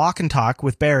and does a walk and talk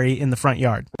with Barry in the front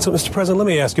yard. So, Mr. President, let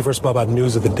me ask you first of all about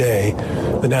news of the day,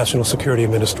 the National Security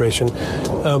Administration.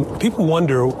 People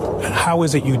wonder, how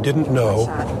is it you didn't know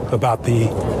about the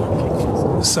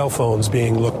cell phones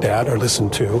being looked at or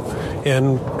listened to,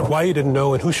 and why you didn't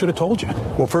know, and who should have told you?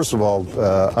 Well, first of all,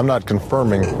 I'm not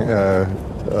confirming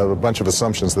a bunch of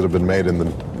assumptions that have been made in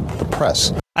the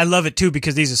press. I love it, too,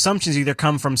 because these assumptions either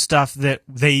come from stuff that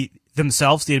they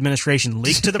themselves, the administration,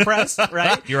 leaked to the press,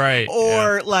 right? You're right.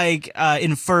 Or,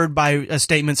 inferred by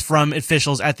statements from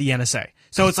officials at the NSA.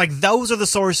 So it's like those are the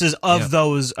sources of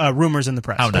those rumors in the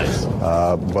press. How nice.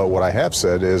 But what I have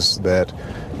said is that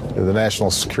the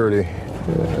national security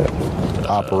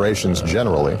operations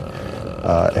generally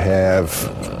have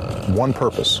one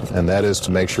purpose, and that is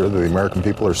to make sure that the American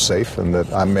people are safe and that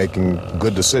I'm making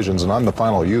good decisions, and I'm the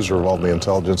final user of all the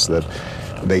intelligence that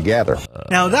they gather.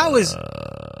 Now that was...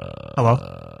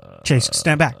 Hello? Chase,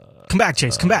 stand back. Come back,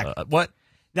 Chase, come back. What?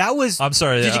 That was... I'm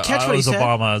sorry. Did you catch what he said?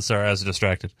 Obama. Sorry, I was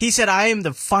distracted. He said, I am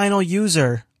the final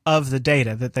user of the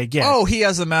data that they get. Oh, he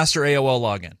has the master AOL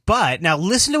login. But now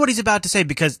listen to what he's about to say,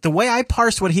 because the way I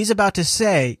parsed what he's about to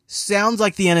say sounds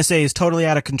like the NSA is totally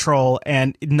out of control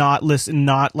and not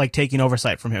taking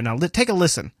oversight from him. Now take a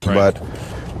listen. Right. But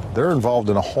they're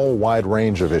involved in a whole wide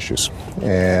range of issues,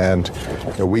 and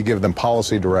we give them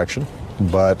policy direction.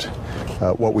 But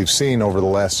what we've seen over the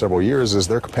last several years is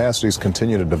their capacities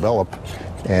continue to develop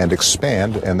and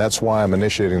expand, and that's why I'm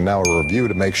initiating now a review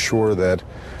to make sure that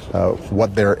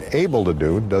what they're able to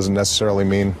do doesn't necessarily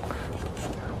mean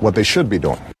what they should be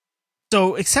doing.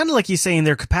 So it sounded like he's saying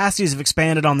their capacities have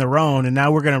expanded on their own, and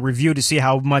now we're going to review to see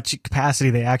how much capacity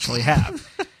they actually have.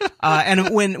 And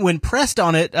when pressed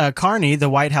on it, Carney, the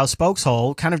White House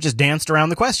spokeshole, kind of just danced around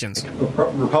the questions.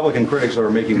 Republican critics are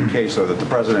making the case, though, that the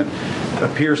president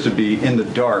appears to be in the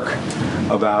dark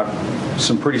about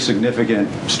some pretty significant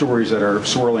stories that are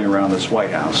swirling around this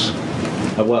White House.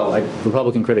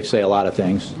 Republican critics say a lot of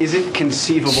things. Is it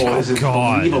conceivable, is it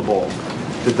believable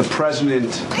that the president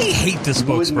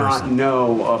would not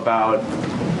know about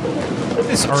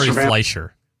this Ari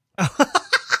Fleischer?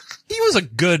 He was a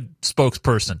good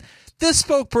spokesperson. This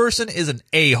spokesperson is an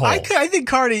a-hole. I think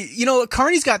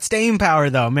Carney's got staying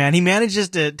power, though, man. He manages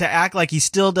to act like he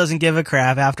still doesn't give a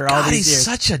crap after all these years. He's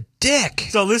such a dick.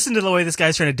 So listen to the way this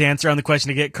guy's trying to dance around the question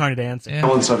to get Carney to answer.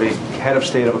 Of a head of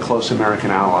state of a close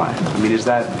American ally. I mean, does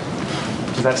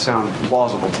that sound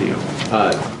plausible to you?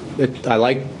 I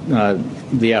like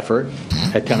the effort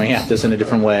at coming at this in a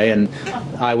different way, and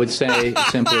I would say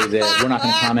simply that we're not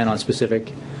going to comment on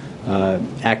specific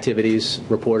activities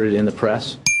reported in the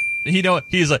press.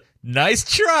 He's like, nice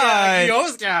try. Yeah, you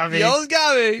almost got me. You almost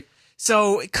got me.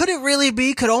 So could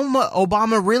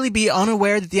Obama really be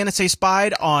unaware that the NSA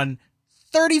spied on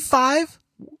 35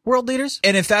 world leaders?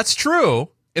 And if that's true,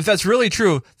 if that's really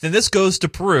true, then this goes to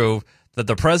prove that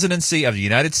the presidency of the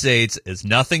United States is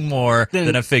nothing more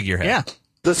than a figurehead. Yeah.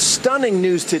 The stunning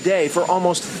news today: for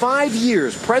almost 5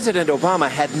 years, President Obama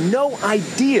had no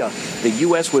idea the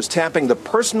U.S. was tapping the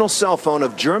personal cell phone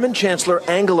of German Chancellor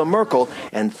Angela Merkel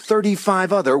and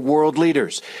 35 other world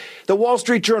leaders. The Wall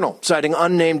Street Journal, citing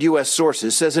unnamed U.S.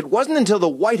 sources, says it wasn't until the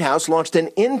White House launched an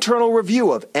internal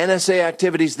review of NSA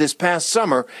activities this past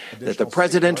summer that the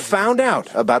president found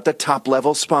out about the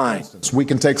top-level spying. We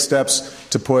can take steps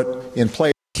to put in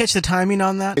place. Catch the timing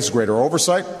on that? Greater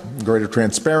oversight, greater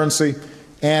transparency,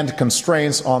 and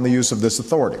constraints on the use of this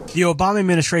authority. The Obama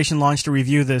administration launched a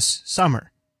review this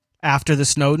summer after the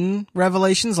Snowden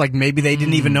revelations. Like maybe they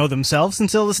didn't even know themselves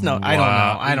until the Snowden.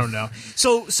 Wow. I don't know.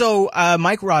 So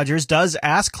Mike Rogers does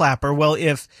ask Clapper, well,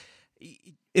 if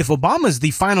Obama's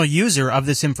the final user of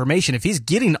this information, if he's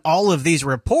getting all of these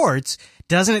reports,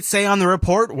 doesn't it say on the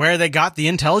report where they got the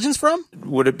intelligence from?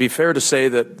 Would it be fair to say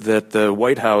that the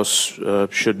White House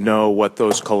should know what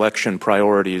those collection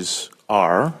priorities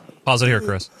are? Pause it here,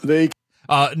 Chris.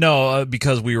 No,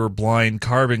 because we were blind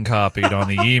carbon copied on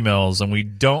the emails, and we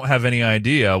don't have any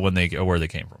idea where they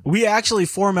came from. We actually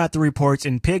format the reports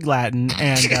in Pig Latin,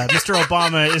 and Mr.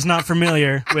 Obama is not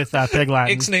familiar with Pig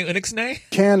Latin. Ixnay?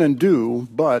 Can and do,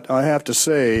 but I have to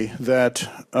say that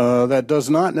that does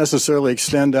not necessarily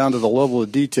extend down to the level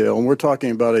of detail. And we're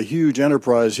talking about a huge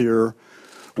enterprise here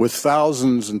with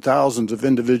thousands and thousands of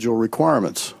individual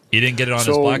requirements. You didn't get it on his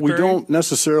So BlackBerry? we don't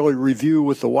necessarily review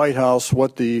with the White House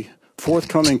what the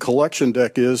forthcoming collection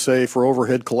deck is, say, for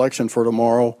overhead collection for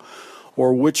tomorrow,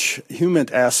 or which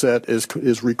human asset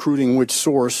is recruiting which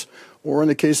source, or in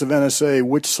the case of NSA,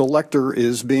 which selector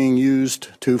is being used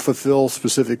to fulfill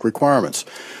specific requirements.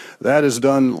 That is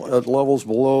done at levels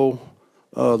below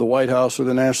the White House or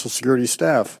the National Security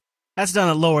Staff. That's done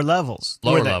at lower levels,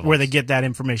 where they get that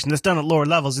information. That's done at lower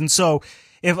levels. And so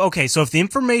if the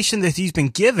information that he's been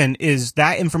given is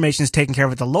that information is taken care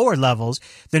of at the lower levels,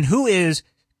 then who is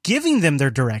giving them their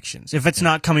directions if it's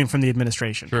not coming from the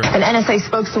administration? Sure. An NSA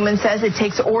spokeswoman says it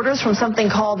takes orders from something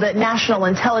called the National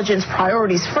Intelligence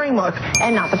Priorities Framework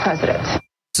and not the president.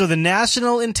 So the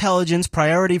National Intelligence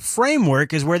Priority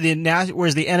Framework is where the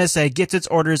NSA gets its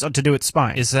orders to do its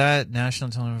spying. Is that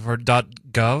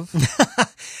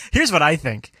nationalintelligence.gov? Here's what I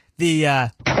think. An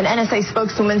NSA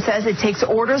spokeswoman says it takes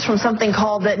orders from something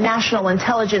called the National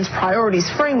Intelligence Priorities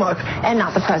Framework and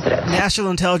not the president.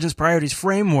 National Intelligence Priorities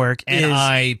Framework is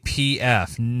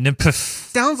NIPF.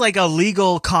 Sounds like a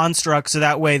legal construct, so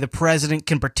that way the president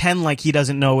can pretend like he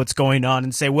doesn't know what's going on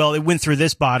and say, well, it went through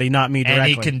this body, not me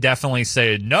directly. And he can definitely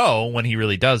say no when he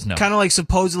really does know. Kind of like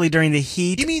supposedly during the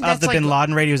heat of the Bin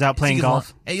Laden radios out playing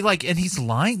golf. And he's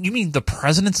lying? You mean the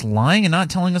president's lying and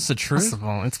not telling us the truth?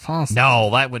 It's possible.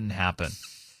 No, that wouldn't happen.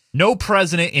 No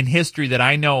president in history that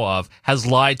I know of has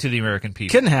lied to the American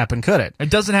people. Couldn't happen, could it? It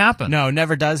doesn't happen. No,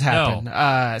 never does happen.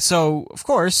 No. So, of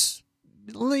course,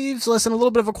 it leaves us in a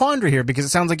little bit of a quandary here because it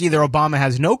sounds like either Obama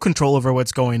has no control over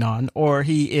what's going on or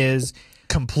he is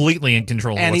completely in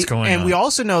control of what's going on. And we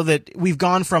also know that we've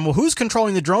gone from, well, who's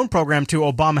controlling the drone program to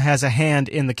Obama has a hand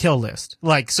in the kill list.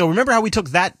 So remember how we took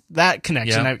that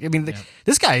connection? Yep. I mean,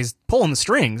 this guy is pulling the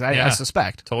strings, I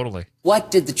suspect. Totally. What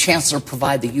did the chancellor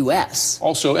provide the U.S.?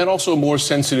 Also more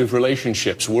sensitive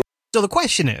relationships. So the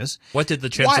question is, what did the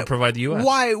chancellor provide the U.S.?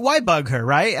 Why bug her,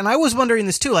 right? And I was wondering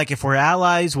this too, like if we're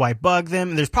allies, why bug them?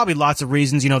 And there's probably lots of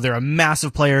reasons. They're a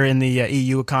massive player in the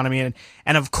EU economy.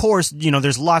 And of course,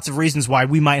 there's lots of reasons why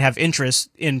we might have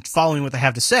interest in following what they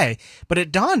have to say. But it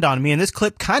dawned on me, and this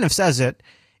clip kind of says it,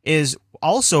 is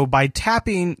also by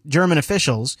tapping German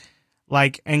officials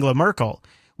like Angela Merkel,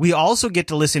 we also get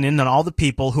to listen in on all the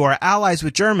people who are allies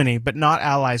with Germany, but not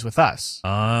allies with us.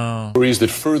 Oh. That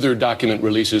further document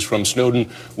releases from Snowden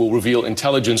will reveal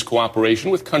intelligence cooperation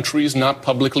with countries not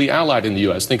publicly allied in the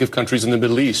U.S. Think of countries in the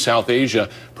Middle East, South Asia,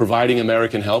 providing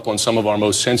American help on some of our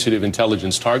most sensitive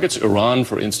intelligence targets. Iran,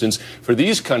 for instance. For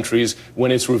these countries,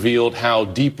 when it's revealed how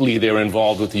deeply they're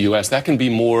involved with the U.S., that can be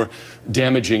more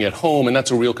damaging at home, and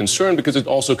that's a real concern because it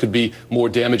also could be more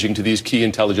damaging to these key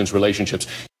intelligence relationships.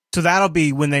 So that'll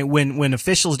be when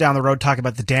officials down the road talk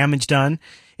about the damage done.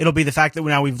 It'll be the fact that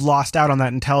now we've lost out on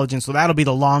that intelligence. So that'll be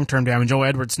the long-term damage. Oh,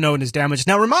 Edward Snowden is damaged.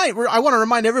 Now I want to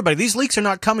remind everybody, these leaks are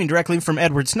not coming directly from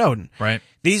Edward Snowden. Right.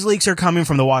 These leaks are coming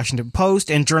from the Washington Post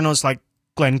and journalists like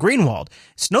Glenn Greenwald.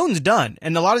 Snowden's done.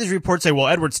 And a lot of these reports say, well,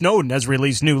 Edward Snowden has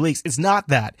released new leaks. It's not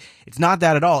that. It's not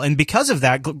that at all. And because of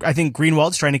that, I think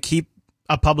Greenwald's trying to keep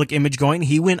a public image going.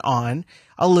 He went on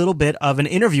a little bit of an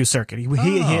interview circuit. He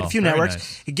hit a few networks.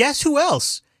 Nice. Guess who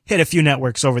else hit a few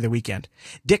networks over the weekend?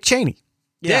 Dick Cheney.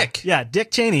 Dick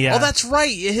Cheney. Yeah. Oh, that's right.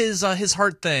 His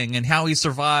heart thing and how he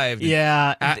survived.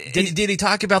 Yeah. Did he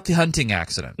talk about the hunting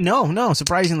accident? No,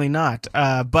 surprisingly not.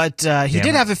 But he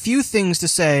did have a few things to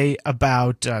say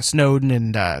about Snowden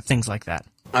and things like that.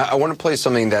 I want to play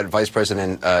something that Vice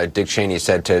President Dick Cheney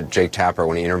said to Jake Tapper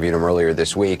when he interviewed him earlier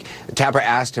this week. Tapper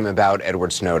asked him about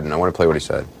Edward Snowden. I want to play what he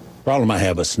said. The problem I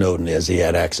have with Snowden is he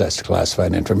had access to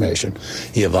classified information.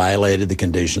 He violated the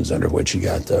conditions under which he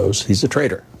got those. He's a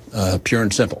traitor, pure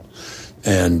and simple.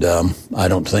 And I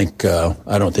don't think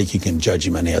you can judge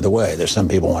him any other way. There's some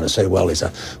people want to say, well, he's a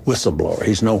whistleblower.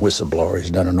 He's no whistleblower.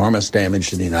 He's done enormous damage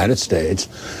to the United States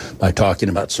by talking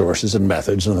about sources and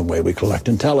methods and the way we collect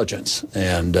intelligence.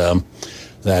 And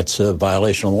that's a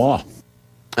violation of the law.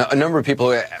 A number of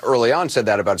people early on said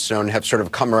that about Snowden have sort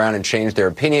of come around and changed their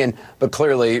opinion, but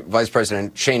clearly Vice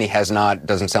President Cheney has not.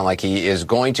 Doesn't sound like he is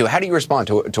going to. How do you respond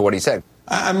to what he said?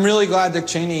 I'm really glad Dick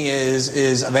Cheney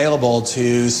is available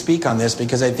to speak on this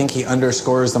because I think he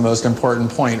underscores the most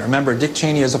important point. Remember, Dick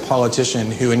Cheney is a politician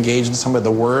who engaged in some of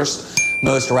the worst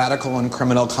most radical and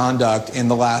criminal conduct in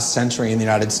the last century in the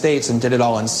United States, and did it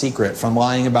all in secret, from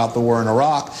lying about the war in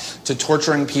Iraq to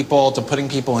torturing people, to putting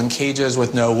people in cages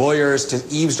with no lawyers, to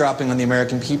eavesdropping on the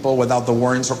American people without the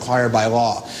warrants required by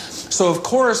law. So, of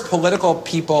course, political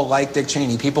people like Dick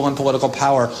Cheney, people in political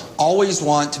power, always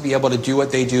want to be able to do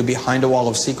what they do behind a wall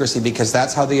of secrecy, because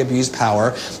that's how they abuse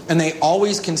power. And they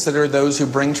always consider those who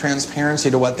bring transparency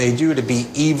to what they do to be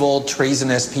evil,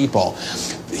 treasonous people.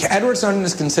 Edward Snowden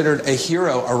is considered a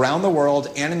hero around the world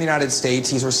and in the United States.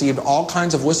 He's received all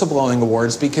kinds of whistleblowing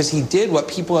awards because he did what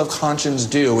people of conscience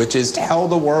do, which is tell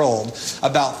the world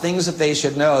about things that they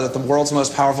should know that the world's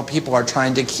most powerful people are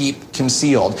trying to keep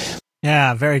concealed.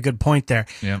 Yeah, very good point there.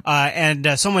 Yeah.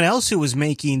 And someone else who was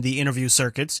making the interview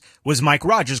circuits was Mike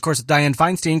Rogers. Of course, Dianne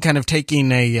Feinstein kind of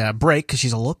taking a break because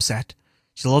she's a little upset.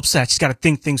 She's got to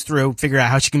think things through, figure out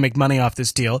how she can make money off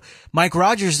this deal. Mike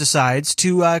Rogers decides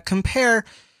to compare.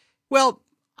 Well,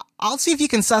 I'll see if you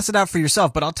can suss it out for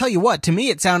yourself, but I'll tell you what, to me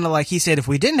it sounded like he said if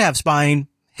we didn't have spying,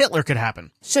 Hitler could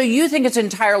happen. So you think it's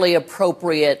entirely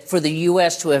appropriate for the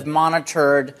U.S. to have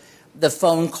monitored the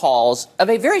phone calls of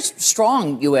a very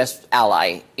strong U.S.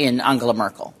 ally in Angela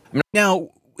Merkel? Now,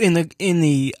 in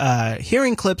the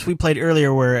hearing clips we played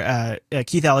earlier where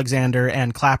Keith Alexander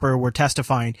and Clapper were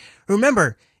testifying,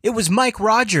 remember, it was Mike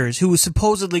Rogers who was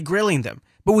supposedly grilling them.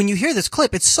 But when you hear this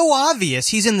clip, it's so obvious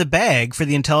he's in the bag for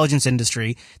the intelligence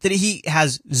industry that he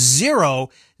has zero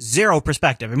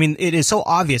perspective. I mean, it is so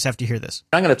obvious after you hear this.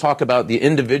 I'm going to talk about the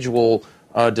individual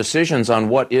decisions on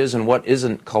what is and what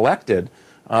isn't collected.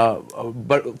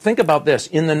 But think about this.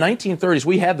 In the 1930s,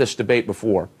 we had this debate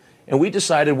before, and we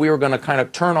decided we were going to kind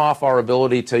of turn off our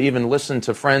ability to even listen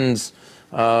to friends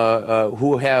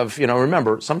who have,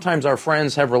 remember, sometimes our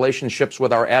friends have relationships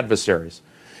with our adversaries.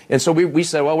 And so we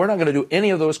said, well, we're not going to do any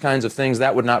of those kinds of things.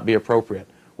 That would not be appropriate.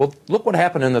 Well, look what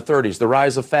happened in the 30s, the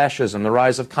rise of fascism, the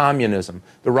rise of communism,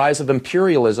 the rise of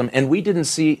imperialism, and we didn't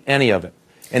see any of it.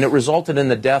 And it resulted in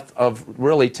the death of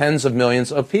really tens of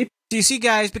millions of people. Do you see,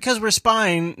 guys, because we're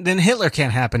spying, then Hitler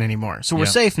can't happen anymore. So we're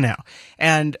safe now.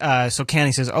 And so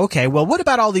Canny says, okay, well, what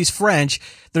about all these French?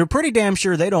 They're pretty damn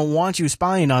sure they don't want you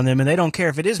spying on them, and they don't care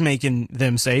if it is making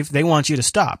them safe. They want you to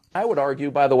stop. I would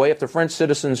argue, by the way, if the French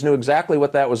citizens knew exactly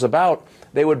what that was about,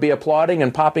 they would be applauding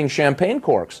and popping champagne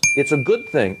corks. It's a good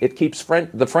thing. It keeps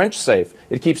the French safe.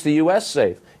 It keeps the U.S.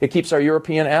 safe. It keeps our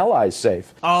European allies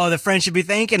safe. Oh, the French should be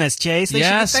thanking us, Chase. They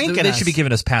should be thanking us. They should be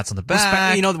giving us pats on the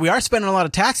back. We are spending a lot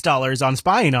of tax dollars on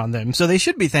spying on them, so they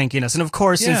should be thanking us. And of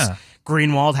course, since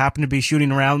Greenwald happened to be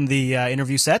shooting around the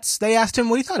interview sets, they asked him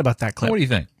what he thought about that clip. What do you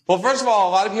think? Well, first of all,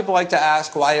 a lot of people like to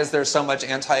ask, why is there so much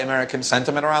anti-American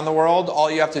sentiment around the world? All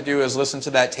you have to do is listen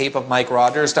to that tape of Mike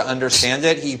Rogers to understand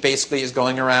it. He basically is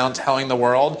going around telling the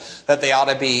world that they ought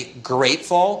to be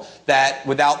grateful that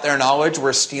without their knowledge,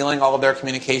 we're stealing all of their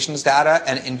communications data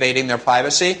and invading their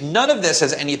privacy. None of this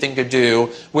has anything to do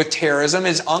with terrorism.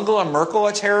 Is Angela Merkel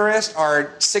a terrorist?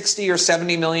 Are 60 or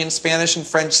 70 million Spanish and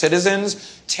French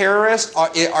citizens terrorists?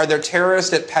 Are there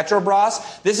terrorists at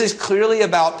Petrobras? This is clearly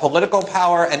about political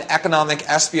power and economic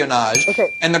espionage. Okay.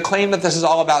 And the claim that this is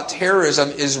all about terrorism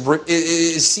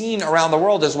is seen around the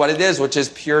world as what it is, which is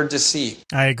pure deceit.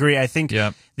 I agree. I think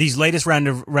these latest round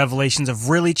of revelations have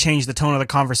really changed the tone of the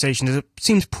conversation. It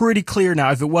seems pretty clear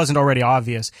now, if it wasn't already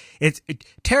obvious.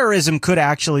 Terrorism could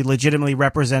actually legitimately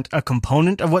represent a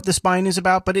component of what the spying is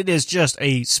about, but it is just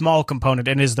a small component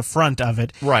and is the front of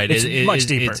it. Right. It's much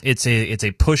deeper. It's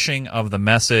a pushing of the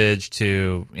message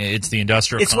to it's the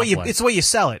industrial complex. It's the way you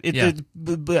sell it.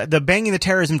 The banging the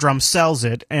terrorism drum sells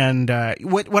it. And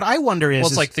what I wonder is,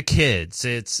 it's like the kids.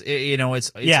 It's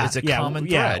a common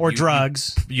thread. Or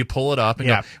drugs. You pull it up and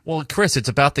go, well, Chris, it's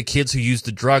about the kids who use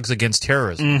the drugs against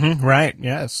terrorism. Mm-hmm, right.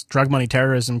 Yes. Drug money,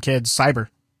 terrorism, kids, cyber.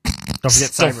 Don't forget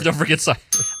cyber. Don't forget cyber.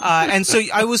 And so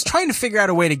I was trying to figure out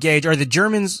a way to gauge, are the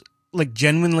Germans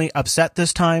genuinely upset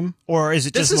this time, or is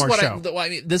it just more show?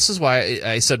 This is why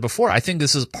I said before, I think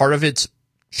this is part of its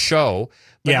show.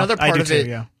 But another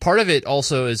part of it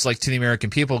also is to the American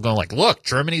people going look,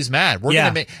 Germany's mad. We're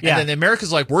gonna make, and then the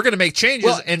America's we're gonna make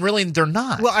changes, and really they're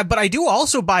not. Well, but I do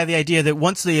also buy the idea that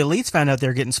once the elites found out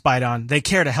they're getting spied on, they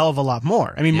cared a hell of a lot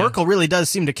more. I mean, Merkel really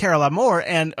does seem to care a lot more,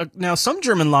 and now some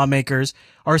German lawmakers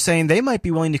are saying they might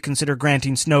be willing to consider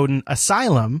granting Snowden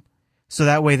asylum, so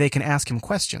that way they can ask him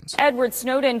questions. Edward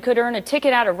Snowden could earn a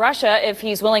ticket out of Russia if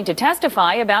he's willing to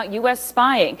testify about U.S.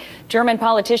 spying. German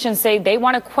politicians say they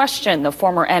want to question the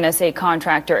former NSA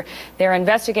contractor. They're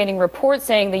investigating reports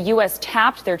saying the U.S.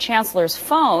 tapped their chancellor's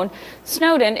phone.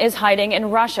 Snowden is hiding in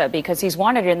Russia because he's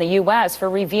wanted in the U.S. for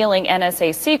revealing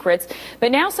NSA secrets.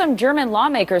 But now some German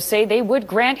lawmakers say they would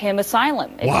grant him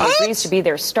asylum if he agrees to be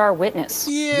their star witness.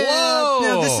 Yeah.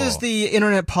 Now, this is the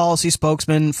internet policy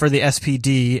spokesman for the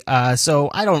SPD, so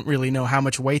I don't really know how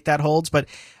much weight that holds, but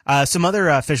some other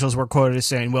officials were quoted as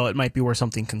saying, well, it might be worth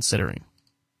something considering.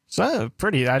 So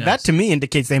that to me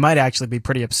indicates they might actually be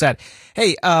pretty upset.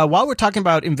 Hey, while we're talking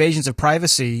about invasions of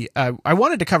privacy, I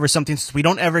wanted to cover something since we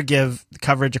don't ever give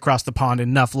coverage across the pond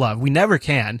enough love. We never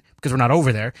can because we're not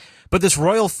over there. But this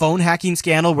royal phone hacking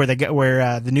scandal where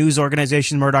the news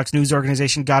organization, Murdoch's news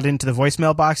organization, got into the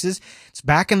voicemail boxes, it's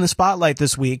back in the spotlight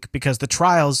this week because the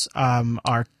trials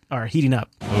are heating up.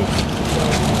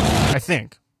 I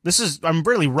think. I'm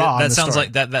really raw. That sounds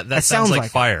like that sounds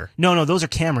like fire. No, those are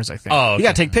cameras, I think. Oh, okay. You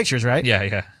gotta take pictures, right?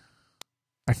 Yeah.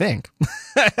 I think.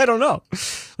 I don't know.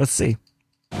 Let's see.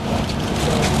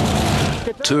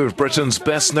 Two of Britain's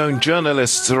best-known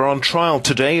journalists are on trial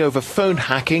today over phone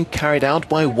hacking carried out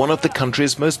by one of the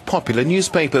country's most popular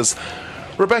newspapers.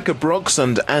 Rebecca Brooks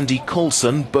and Andy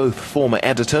Coulson, both former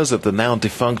editors of the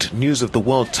now-defunct News of the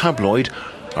World tabloid,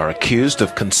 are accused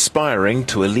of conspiring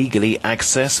to illegally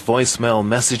access voicemail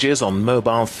messages on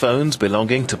mobile phones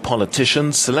belonging to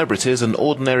politicians, celebrities and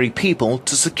ordinary people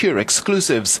to secure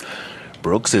exclusives.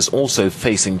 Brooks is also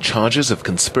facing charges of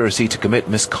conspiracy to commit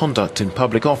misconduct in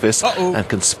public office and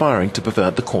conspiring to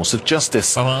pervert the course of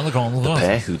justice. The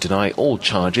pair, who deny all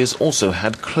charges, also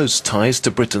had close ties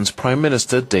to Britain's Prime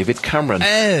Minister David Cameron,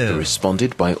 who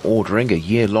responded by ordering a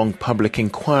year-long public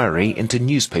inquiry into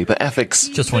newspaper ethics.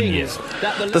 Just 1 year.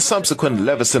 The subsequent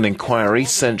Leveson inquiry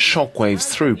sent shockwaves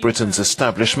through Britain's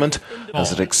establishment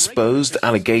as it exposed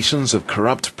allegations of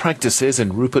corrupt practices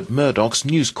in Rupert Murdoch's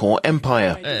News Corp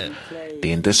empire.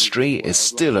 The industry is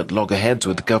still at loggerheads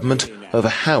with the government over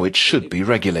how it should be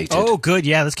regulated. Oh, good.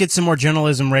 Yeah, let's get some more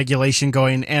journalism regulation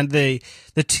going. And the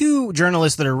two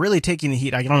journalists that are really taking the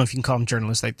heat, I don't know if you can call them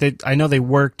journalists. I know they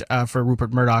worked for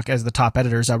Rupert Murdoch as the top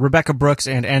editors. Rebecca Brooks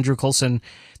and Andrew Coulson,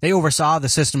 they oversaw the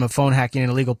system of phone hacking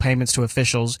and illegal payments to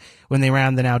officials when they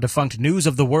ran the now defunct News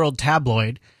of the World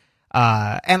tabloid.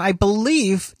 And I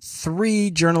believe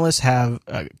 3 journalists have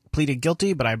pleaded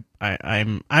guilty, but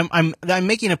I'm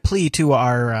making a plea to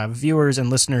our viewers and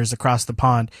listeners across the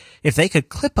pond. If they could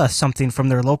clip us something from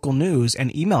their local news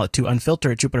and email it to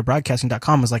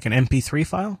unfilter@jupiterbroadcasting.com as like an MP3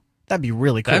 file, that'd be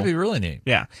really cool. That'd be really neat.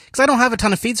 Yeah, because I don't have a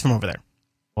ton of feeds from over there.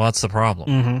 Well, that's the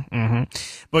problem.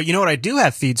 But you know what I do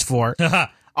have feeds for?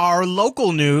 Our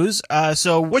local news,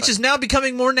 which is now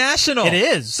becoming more national. It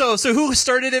is. So who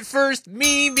started it first?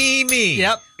 Me.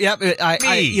 Yep.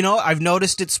 I've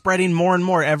noticed it spreading more and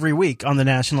more every week on the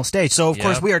national stage. So of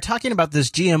course we are talking about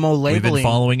this GMO labeling. We've been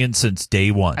following it since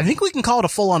day one. I think we can call it a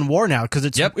full-on war now because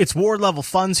it's war level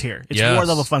funds here. It's war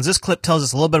level funds. This clip tells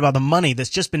us a little bit about the money that's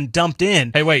just been dumped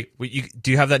in. Hey, wait.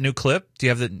 Do you have that new clip? Do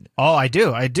you have the? Oh, I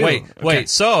do. Wait.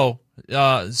 So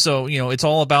it's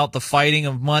all about the fighting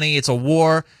of money. It's a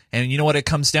war, and you know what it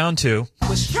comes down to?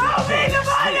 Show me the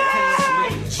money!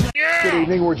 Good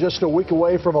evening. We're just a week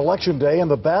away from Election Day,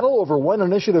 and the battle over one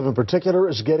initiative in particular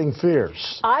is getting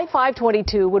fierce.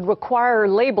 I-522 would require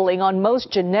labeling on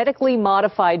most genetically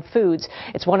modified foods.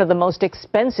 It's one of the most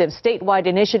expensive statewide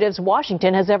initiatives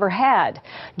Washington has ever had.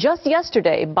 Just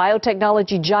yesterday,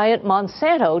 biotechnology giant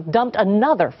Monsanto dumped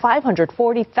another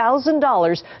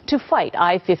 $540,000 to fight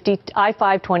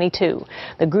I-522.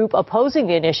 The group opposing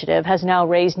the initiative has now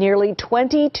raised nearly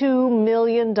 $22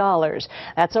 million.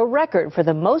 That's a record for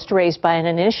the most raised by an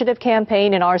initiative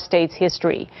campaign in our state's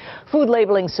history. Food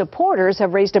labeling supporters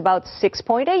have raised about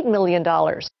 $6.8 million.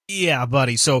 Yeah,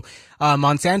 buddy. So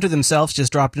Monsanto themselves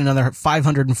just dropped another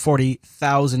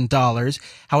 $540,000.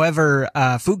 However,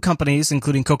 food companies,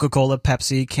 including Coca-Cola,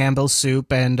 Pepsi, Campbell's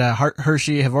Soup, and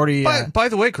Hershey have already... By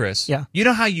the way, Chris, yeah. You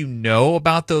know how you know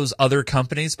about those other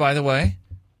companies, by the way?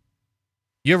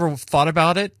 You ever thought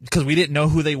about it? Because we didn't know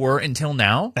who they were until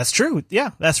now. That's true.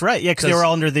 Yeah, that's right. Yeah, because they were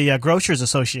all under the Grocers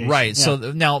Association. Right. Yeah. So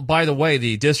now, by the way,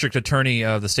 the district attorney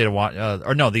of the state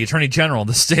of the attorney general of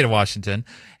the state of Washington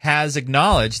has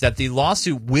acknowledged that the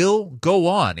lawsuit will go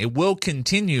on. It will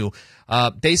continue.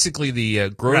 Basically, the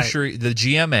the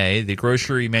GMA, the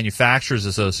Grocery Manufacturers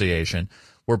Association,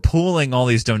 we're pooling all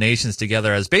these donations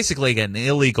together as basically an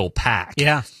illegal pact.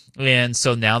 Yeah. And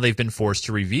so now they've been forced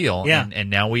to reveal, and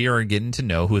now we are getting to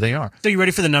know who they are. So you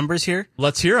ready for the numbers here?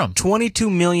 Let's hear them. $22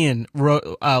 million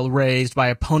raised by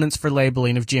opponents for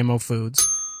labeling of GMO foods.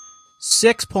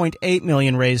 $6.8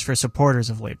 million raised for supporters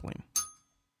of labeling.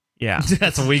 Yeah.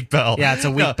 That's a weak bell. Yeah, it's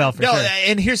a weak bell for sure.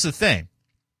 And here's the thing.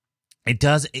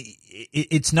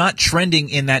 It's not trending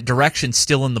in that direction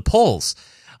still in the polls.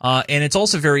 And it's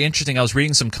also very interesting. I was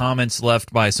reading some comments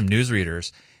left by some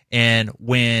newsreaders, and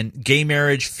when gay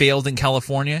marriage failed in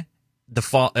California,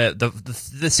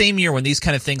 the same year when these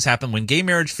kind of things happened, when gay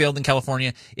marriage failed in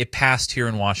California, it passed here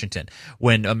in Washington.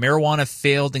 When marijuana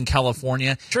failed in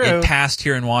California, it passed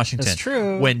here in Washington. That's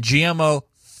true. When GMO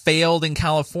failed in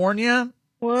California,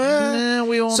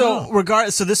 we all know.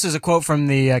 So this is a quote from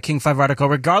the King 5 article.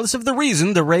 Regardless of the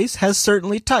reason, the race has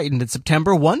certainly tightened. In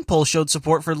September, one poll showed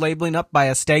support for labeling up by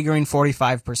a staggering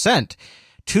 45%.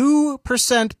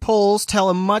 2% polls tell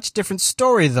a much different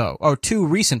story, though. Or 2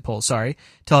 recent polls,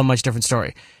 tell a much different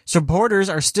story. Supporters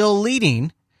are still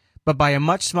leading, but by a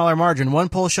much smaller margin. One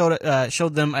poll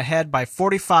showed them ahead by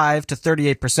 45 to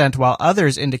 38%, while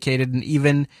others indicated an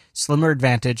even slimmer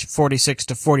advantage, 46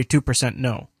 to 42%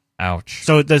 no. Ouch.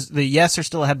 So the yes are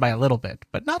still ahead by a little bit,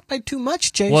 but not by too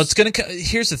much, Chase. Well,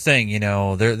 here's the thing,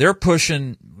 they're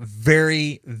pushing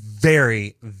very,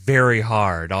 very, very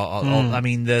hard. I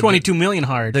mean, 22 million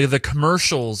hard. The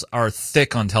commercials are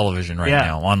thick on television right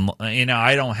now.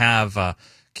 I don't have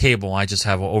cable. I just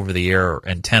have over the air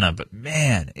antenna, but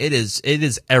man, it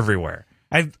is everywhere.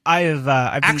 I've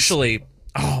actually.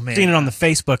 Oh man, seen it on the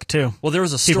Facebook too. Well, there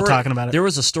was a story, people talking about it. There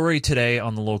was a story today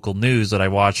on the local news that I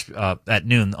watched at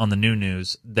noon on the new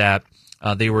news that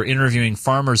they were interviewing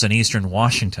farmers in eastern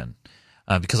Washington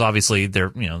because obviously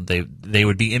they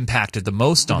would be impacted the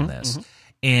most on this,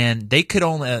 and they could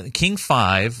only King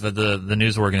 5, the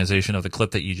news organization of the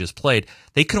clip that you just played,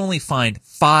 they could only find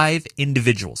 5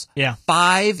 individuals. Yeah,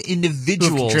 5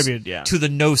 individuals to the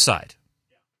no side.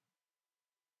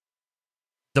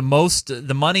 The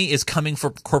money is coming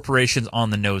from corporations on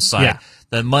the no side. Yeah.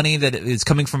 The money that is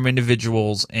coming from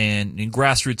individuals and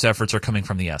grassroots efforts are coming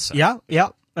from the yes side. Yeah,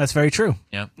 that's very true.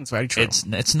 Yeah, that's very true.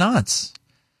 It's nuts.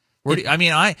 I've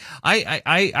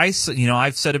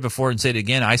said it before and say it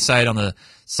again. I side on the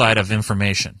side of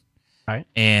information. Right.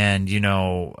 And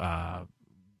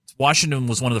Washington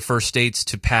was one of the first states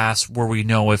to pass where we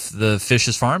know if the fish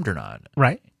is farmed or not.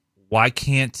 Right. Why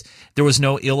can't there was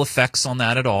no ill effects on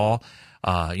that at all?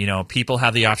 People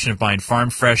have the option of buying farm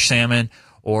fresh salmon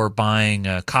or buying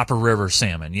Copper River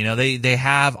salmon. They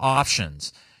have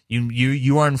options.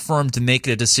 You are informed to make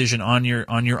a decision on your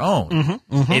own.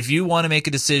 If you want to make a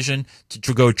decision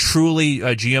to go truly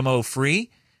GMO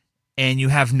free, and you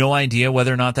have no idea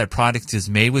whether or not that product is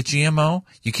made with GMO,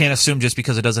 you can't assume just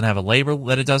because it doesn't have a label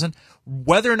that it doesn't.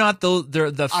 Whether or not the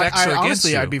effects are against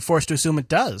honestly, you. I'd be forced to assume it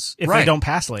does if they don't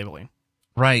pass labeling.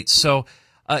 Right. So.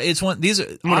 It's one. These are.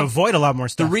 I'm going to avoid a lot more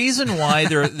stuff. The reason why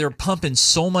they're pumping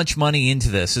so much money into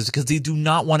this is because they do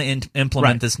not want to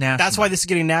implement this nationally. That's why this is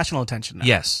getting national attention now.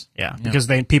 Yes. Yeah, because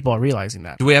people are realizing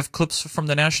that. Do we have clips from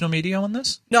the national media on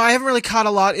this? No, I haven't really caught a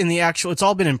lot in the actual. It's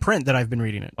all been in print that I've been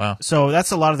reading it. Wow. So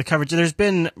that's a lot of the coverage. There's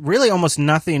been really almost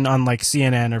nothing on like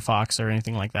CNN or Fox or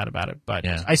anything like that about it. But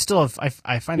I still have.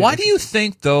 I find. Why do you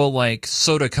think though? Like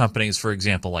soda companies, for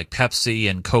example, like Pepsi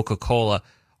and Coca-Cola.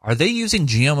 Are they using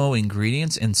GMO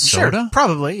ingredients in soda? Sure,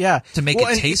 probably, yeah. To make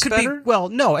it taste better?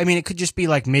 No. I mean, it could just be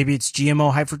like maybe it's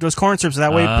GMO high fructose corn syrup. So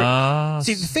that way.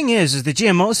 See, the thing is the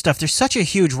GMO stuff, there's such a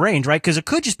huge range, right? Because it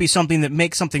could just be something that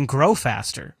makes something grow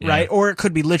faster, right? Or it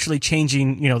could be literally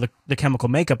changing, the chemical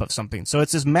makeup of something. So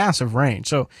it's this massive range.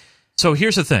 So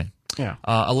here's the thing. Yeah.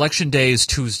 Election day is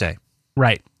Tuesday.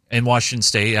 Right. In Washington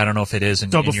State. I don't know if it is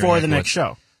in So before the next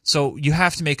show. So you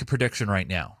have to make a prediction right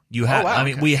now. You have. Wow,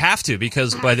 we have to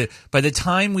because by the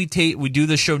time we do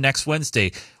the show next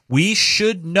Wednesday, we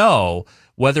should know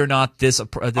whether or not this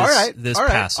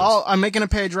passes. I'm making a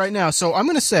page right now. So I'm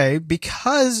going to say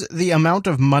because the amount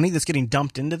of money that's getting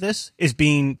dumped into this is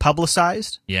being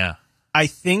publicized. Yeah. I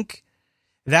think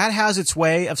that has its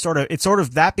way of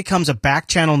that becomes a back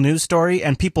channel news story,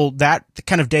 and that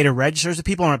kind of data registers to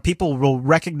people, and people will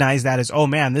recognize that as, oh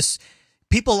man,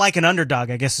 people like an underdog,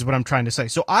 I guess is what I'm trying to say.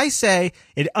 So I say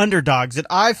it underdogs that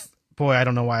I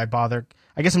don't know why I bother.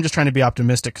 I guess I'm just trying to be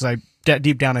optimistic because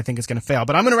deep down I think it's going to fail.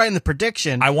 But I'm going to write in the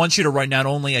prediction. I want you to write not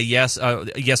only a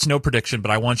yes/no prediction, but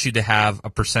I want you to have a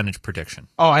percentage prediction.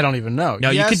 Oh, I don't even know. No,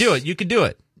 yes. You can do it. You can do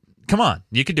it. Come on,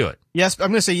 you can do it. Yes, I'm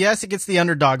going to say yes. It gets the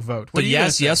underdog vote. But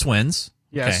yes wins.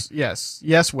 Yes, okay.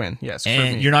 yes, win. Yes,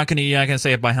 and you're not going to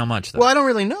say it by how much, though? Well, I don't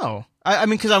really know. I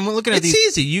mean, because I'm looking at these.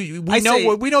 It's easy. We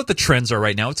know what the trends are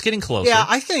right now. It's getting closer. Yeah,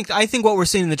 I think what we're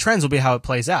seeing in the trends will be how it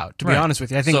plays out. To be honest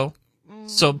with you, I think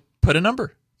so. Put a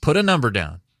number. Put a number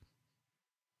down.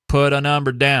 Put a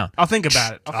number down. I'll think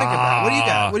about it. What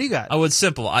do you got? Oh, it's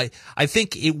simple. I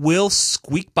think it will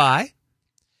squeak by.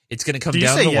 It's going to come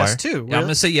down the wire. Yes too? Really? Yeah, I'm going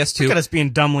to say yes too. Look at us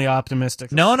being dumbly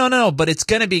optimistic. No. But it's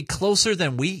going to be closer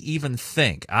than we even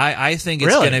think. I think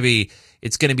it's going to be.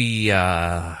 It's going to be.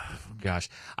 gosh.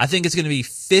 I think it's going to be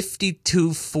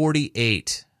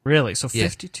 52-48. Really? So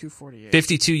 52-48.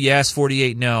 52 yes,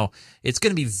 48 no. It's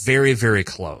going to be very, very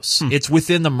close. It's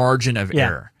within the margin of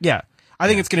error. Yeah. I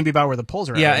think it's going to be about where the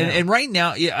polls are at. Yeah, right and right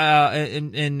now,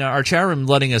 in our chat room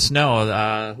letting us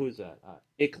know, who is that?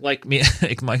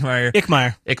 Ickmeyer.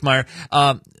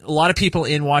 A lot of people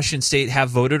in Washington State have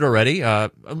voted already.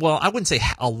 Well, I wouldn't say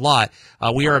a lot.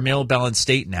 We are a mail-ballot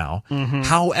state now.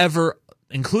 However,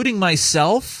 including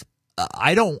myself,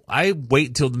 I wait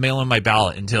until the mail in my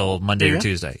ballot until Monday or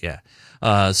Tuesday. Yeah.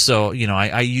 So,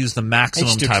 I use the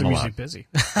maximum time allowed. Busy.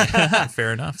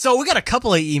 Fair enough. So we got a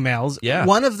couple of emails. Yeah.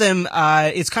 One of them,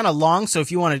 is kind of long. So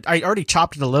if you want to, I already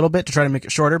chopped it a little bit to try to make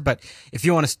it shorter, but if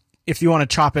you want to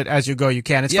chop it as you go, you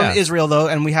can. It's from Israel, though,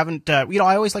 and we haven't, I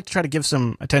always like to try to give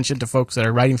some attention to folks that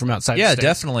are writing from outside the States.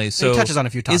 Definitely. So it touches on a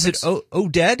few topics. Is it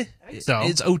Oded? So.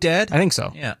 It's Oded? I think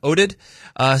so. Yeah, Oded.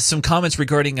 Some comments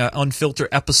regarding Unfilter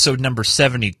episode number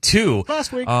 72.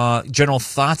 Last week. General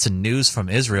thoughts and news from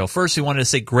Israel. First, we wanted to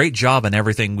say great job on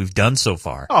everything we've done so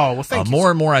far. Oh, well, thank you.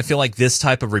 More and more, I feel like this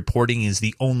type of reporting is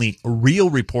the only real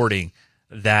reporting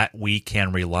that we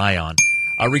can rely on.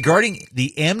 Regarding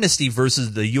the amnesty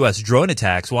versus the U.S. drone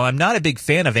attacks, while I'm not a big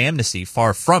fan of amnesty,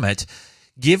 far from it,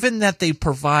 given that they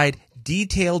provide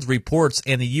detailed reports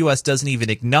and the U.S. doesn't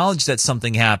even acknowledge that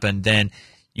something happened, then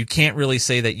you can't really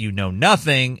say that you know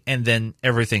nothing and then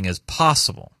everything is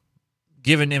possible.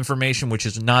 Given information which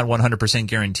is not 100%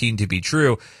 guaranteed to be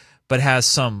true, but has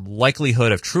some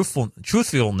likelihood of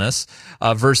truthfulness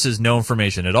versus no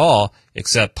information at all,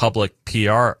 except public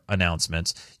PR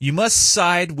announcements, you must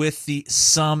side with the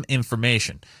some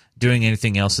information. Doing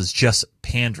anything else is just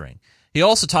pandering. He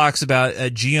also talks about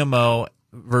GMO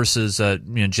versus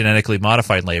genetically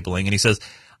modified labeling, and he says,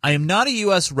 I am not a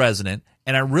U.S. resident,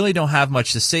 and I really don't have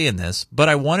much to say in this, but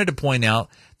I wanted to point out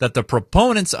that the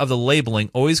proponents of the labeling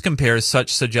always compare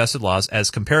such suggested laws as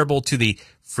comparable to the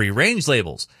free-range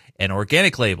labels and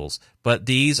organic labels, but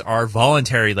these are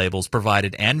voluntary labels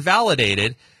provided and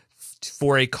validated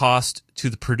for a cost to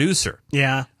the producer.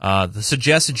 Yeah. The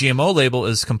suggested GMO label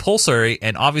is compulsory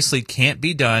and obviously can't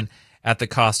be done at the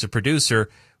cost of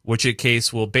producer, which in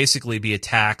case will basically be a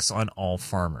tax on all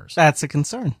farmers. That's a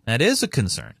concern. That is a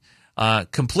concern.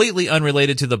 Completely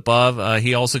unrelated to the above,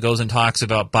 he also goes and talks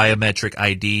about biometric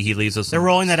ID. He leaves us. They're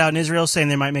rolling that out in Israel, saying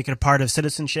they might make it a part of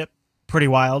citizenship. Pretty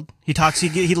wild. He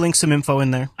links some info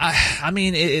in there. I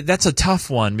mean, that's a tough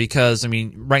one because,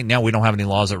 right now we don't have any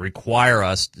laws that require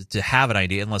us to have an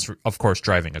ID unless, of course,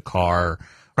 driving a car,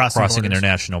 crossing an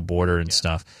international border and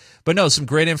stuff. But no, some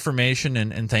great information,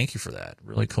 and thank you for that.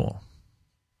 Really cool.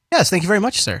 Yes, thank you very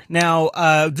much, sir.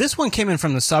 Now, this one came in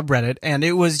from the subreddit, and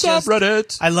it was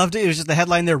subreddit. I loved it. It was just the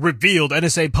headline there, revealed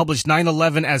NSA published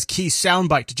 9/11 as key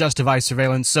soundbite to justify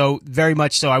surveillance. So, very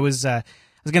much so. I was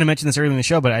going to mention this earlier in the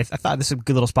show, but I thought this was a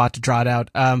good little spot to draw it out.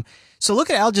 So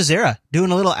look at Al Jazeera doing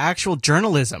a little actual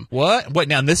journalism. What? Wait,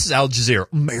 now this is Al Jazeera,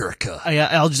 America. Yeah,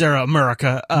 Al Jazeera,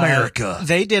 America. America.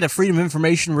 They did a Freedom of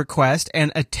Information request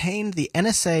and attained the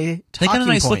NSA talking points. They got a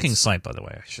nice looking site, by the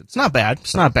way. I should say. It's not bad.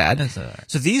 It's not bad.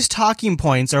 So these talking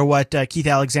points are what Keith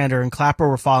Alexander and Clapper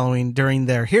were following during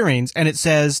their hearings, and it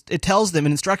tells them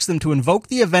and instructs them to invoke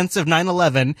the events of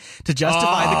 9/11 to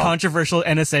justify the controversial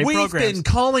NSA programs. We've been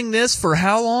calling this for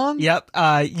how long? Yep.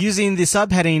 Using the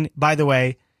subheading, by the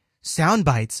way, sound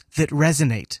bites that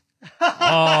resonate.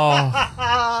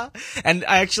 Oh. And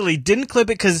I actually didn't clip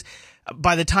it because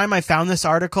by the time I found this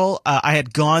article, I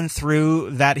had gone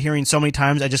through that hearing so many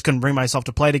times I just couldn't bring myself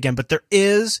to play it again. But there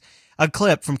is a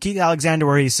clip from Keith Alexander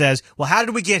where he says, well, how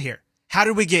did we get here? How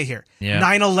did we get here? Yeah.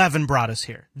 9/11 brought us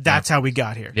here. That's how we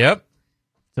got here. Yep.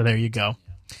 So there you go.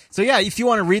 So yeah, if you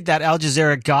want to read that, Al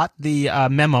Jazeera got the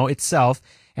memo itself,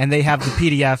 and they have the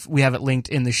PDF. We have it linked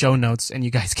in the show notes, and you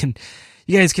guys can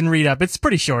read up. It's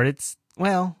pretty short. It's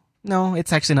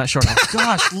actually not short.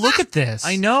 Gosh, look at this.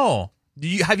 I know.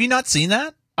 Have you not seen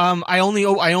that? I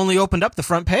only opened up the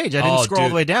front page. I didn't scroll all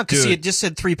the way down because it just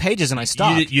said 3 pages and I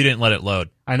stopped. You didn't let it load.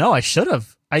 I know. I should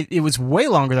have. It was way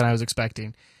longer than I was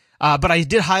expecting. But I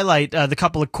did highlight the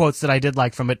couple of quotes that I did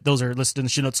like from it. Those are listed in the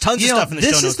show notes. Tons of stuff in the show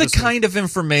notes. This is the kind of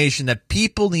information that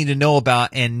people need to know about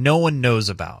and no one knows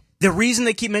about. The reason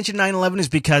they keep mentioning 9/11 is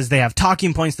because they have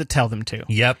talking points that tell them to.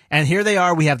 Yep. And here they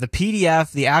are. We have the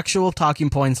PDF, the actual talking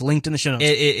points linked in the show notes.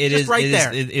 It is right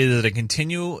there. It is a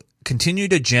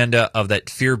continued agenda of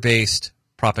that fear-based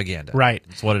propaganda. Right.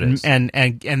 That's what it is. And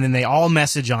then they all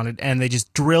message on it, and they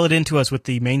just drill it into us with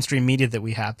the mainstream media that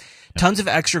we have. Yep. Tons of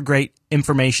extra great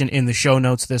information in the show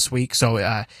notes this week. So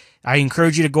I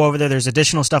encourage you to go over there. There's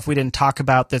additional stuff we didn't talk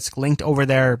about that's linked over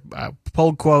there.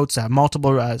 Pulled quotes,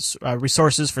 multiple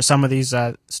resources for some of these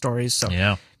stories. So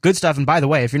Good stuff. And by the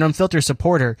way, if you're an Unfilter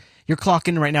supporter, you're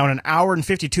clocking right now at an hour and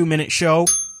 52-minute show.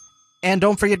 And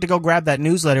don't forget to go grab that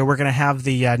newsletter. We're going to have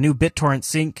the new BitTorrent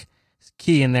sync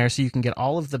key in there so you can get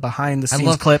all of the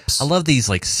behind-the-scenes clips. I love these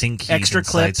like sync keys, extra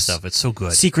clips, stuff. It's so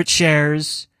good. Secret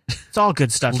shares. It's all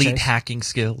good stuff. Elite hacking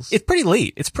skills. It's pretty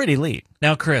elite. It's pretty elite.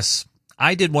 Now, Chris,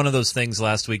 I did one of those things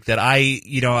last week that I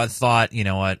thought, you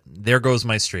know what, there goes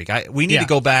my streak. We need to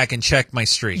go back and check my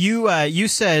streak. You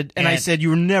said, and I said you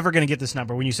were never going to get this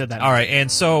number when you said that. All right, and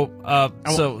so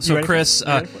Chris,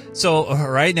 so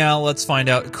right now let's find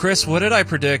out. Chris, what did I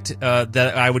predict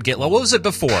that I would get? What was it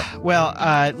before? Well,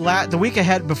 the week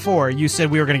ahead before, you said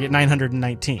we were going to get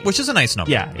 919, which is a nice number.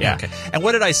 Yeah. Okay. And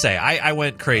what did I say? I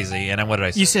went crazy, and what did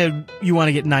I say? You said you want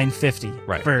to get 950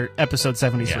 for episode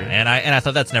 73. Yeah, and I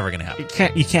thought that's never going to happen.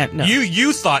 You can't. No.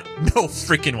 You thought no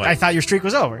freaking way. I thought your streak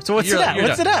was over. So what's it at?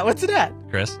 What's it at?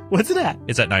 Chris, what's it at?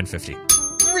 It's at 950.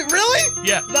 Really?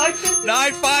 Yeah.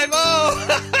 950.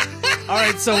 All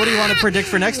right. So what do you want to predict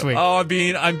for next week? Oh,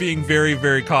 I'm being very,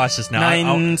 very cautious now.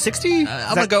 960.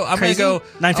 I'm gonna go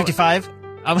 955.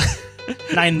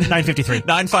 953.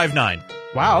 959.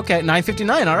 Wow, okay,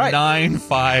 959, all right.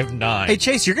 959. Hey,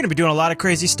 Chase, you're going to be doing a lot of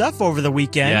crazy stuff over the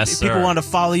weekend. Yes, If people sir. want to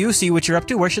follow you, see what you're up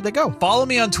to, where should they go? Follow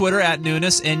me on Twitter at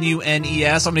Nunes, Nunes. I'm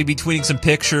going to be tweeting some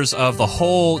pictures of the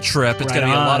whole trip. It's going to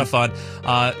be a lot of fun.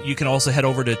 You can also head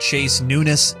over to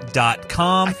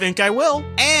chasenunes.com. I think I will.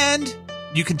 And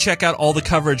you can check out all the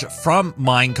coverage from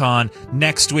Minecon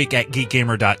next week at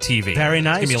geekgamer.tv. Very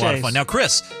nice, It's going to be a lot of Chase. fun. Now,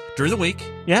 Chris, during the week,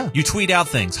 you tweet out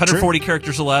things, 140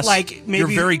 characters or less. Like maybe you're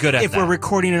very good at if that. we're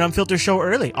recording an Unfiltered show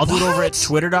early. I'll do it over at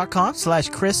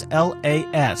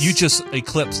twitter.com/ChrisLAS. You just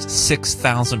eclipsed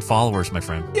 6,000 followers, my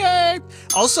friend. Yay!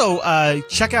 Also,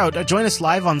 join us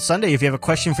live on Sunday if you have a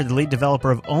question for the lead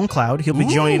developer of OwnCloud. He'll be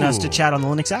joining us to chat on the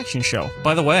Linux Action Show.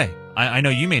 By the way, I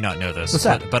know you may not know this. What's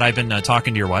that? But I've been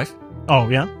talking to your wife. Oh,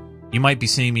 yeah? You might be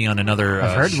seeing me on another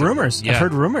I've heard rumors. Yeah. I've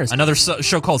heard rumors. Another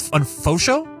show called Unfo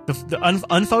Show? The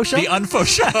Unfo Show? The Unfo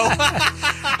Show. All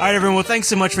right, everyone. Well, thanks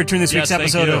so much for tuning this week's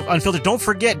episode of Unfiltered. Don't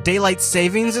forget, Daylight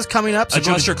Savings is coming up. So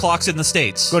adjust your clocks in the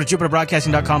States. Go to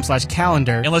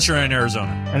jupiterbroadcasting.com/calendar. Unless you're in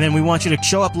Arizona. And then we want you to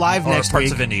show up live or next parts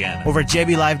week of Indiana. over at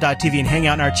jblive.tv and hang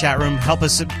out in our chat room. Help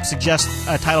us suggest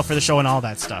a title for the show and all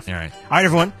that stuff. All right. All right,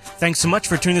 everyone. Thanks so much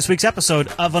for tuning this week's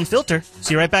episode of Unfiltered.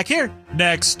 See you right back here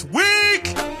next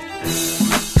week.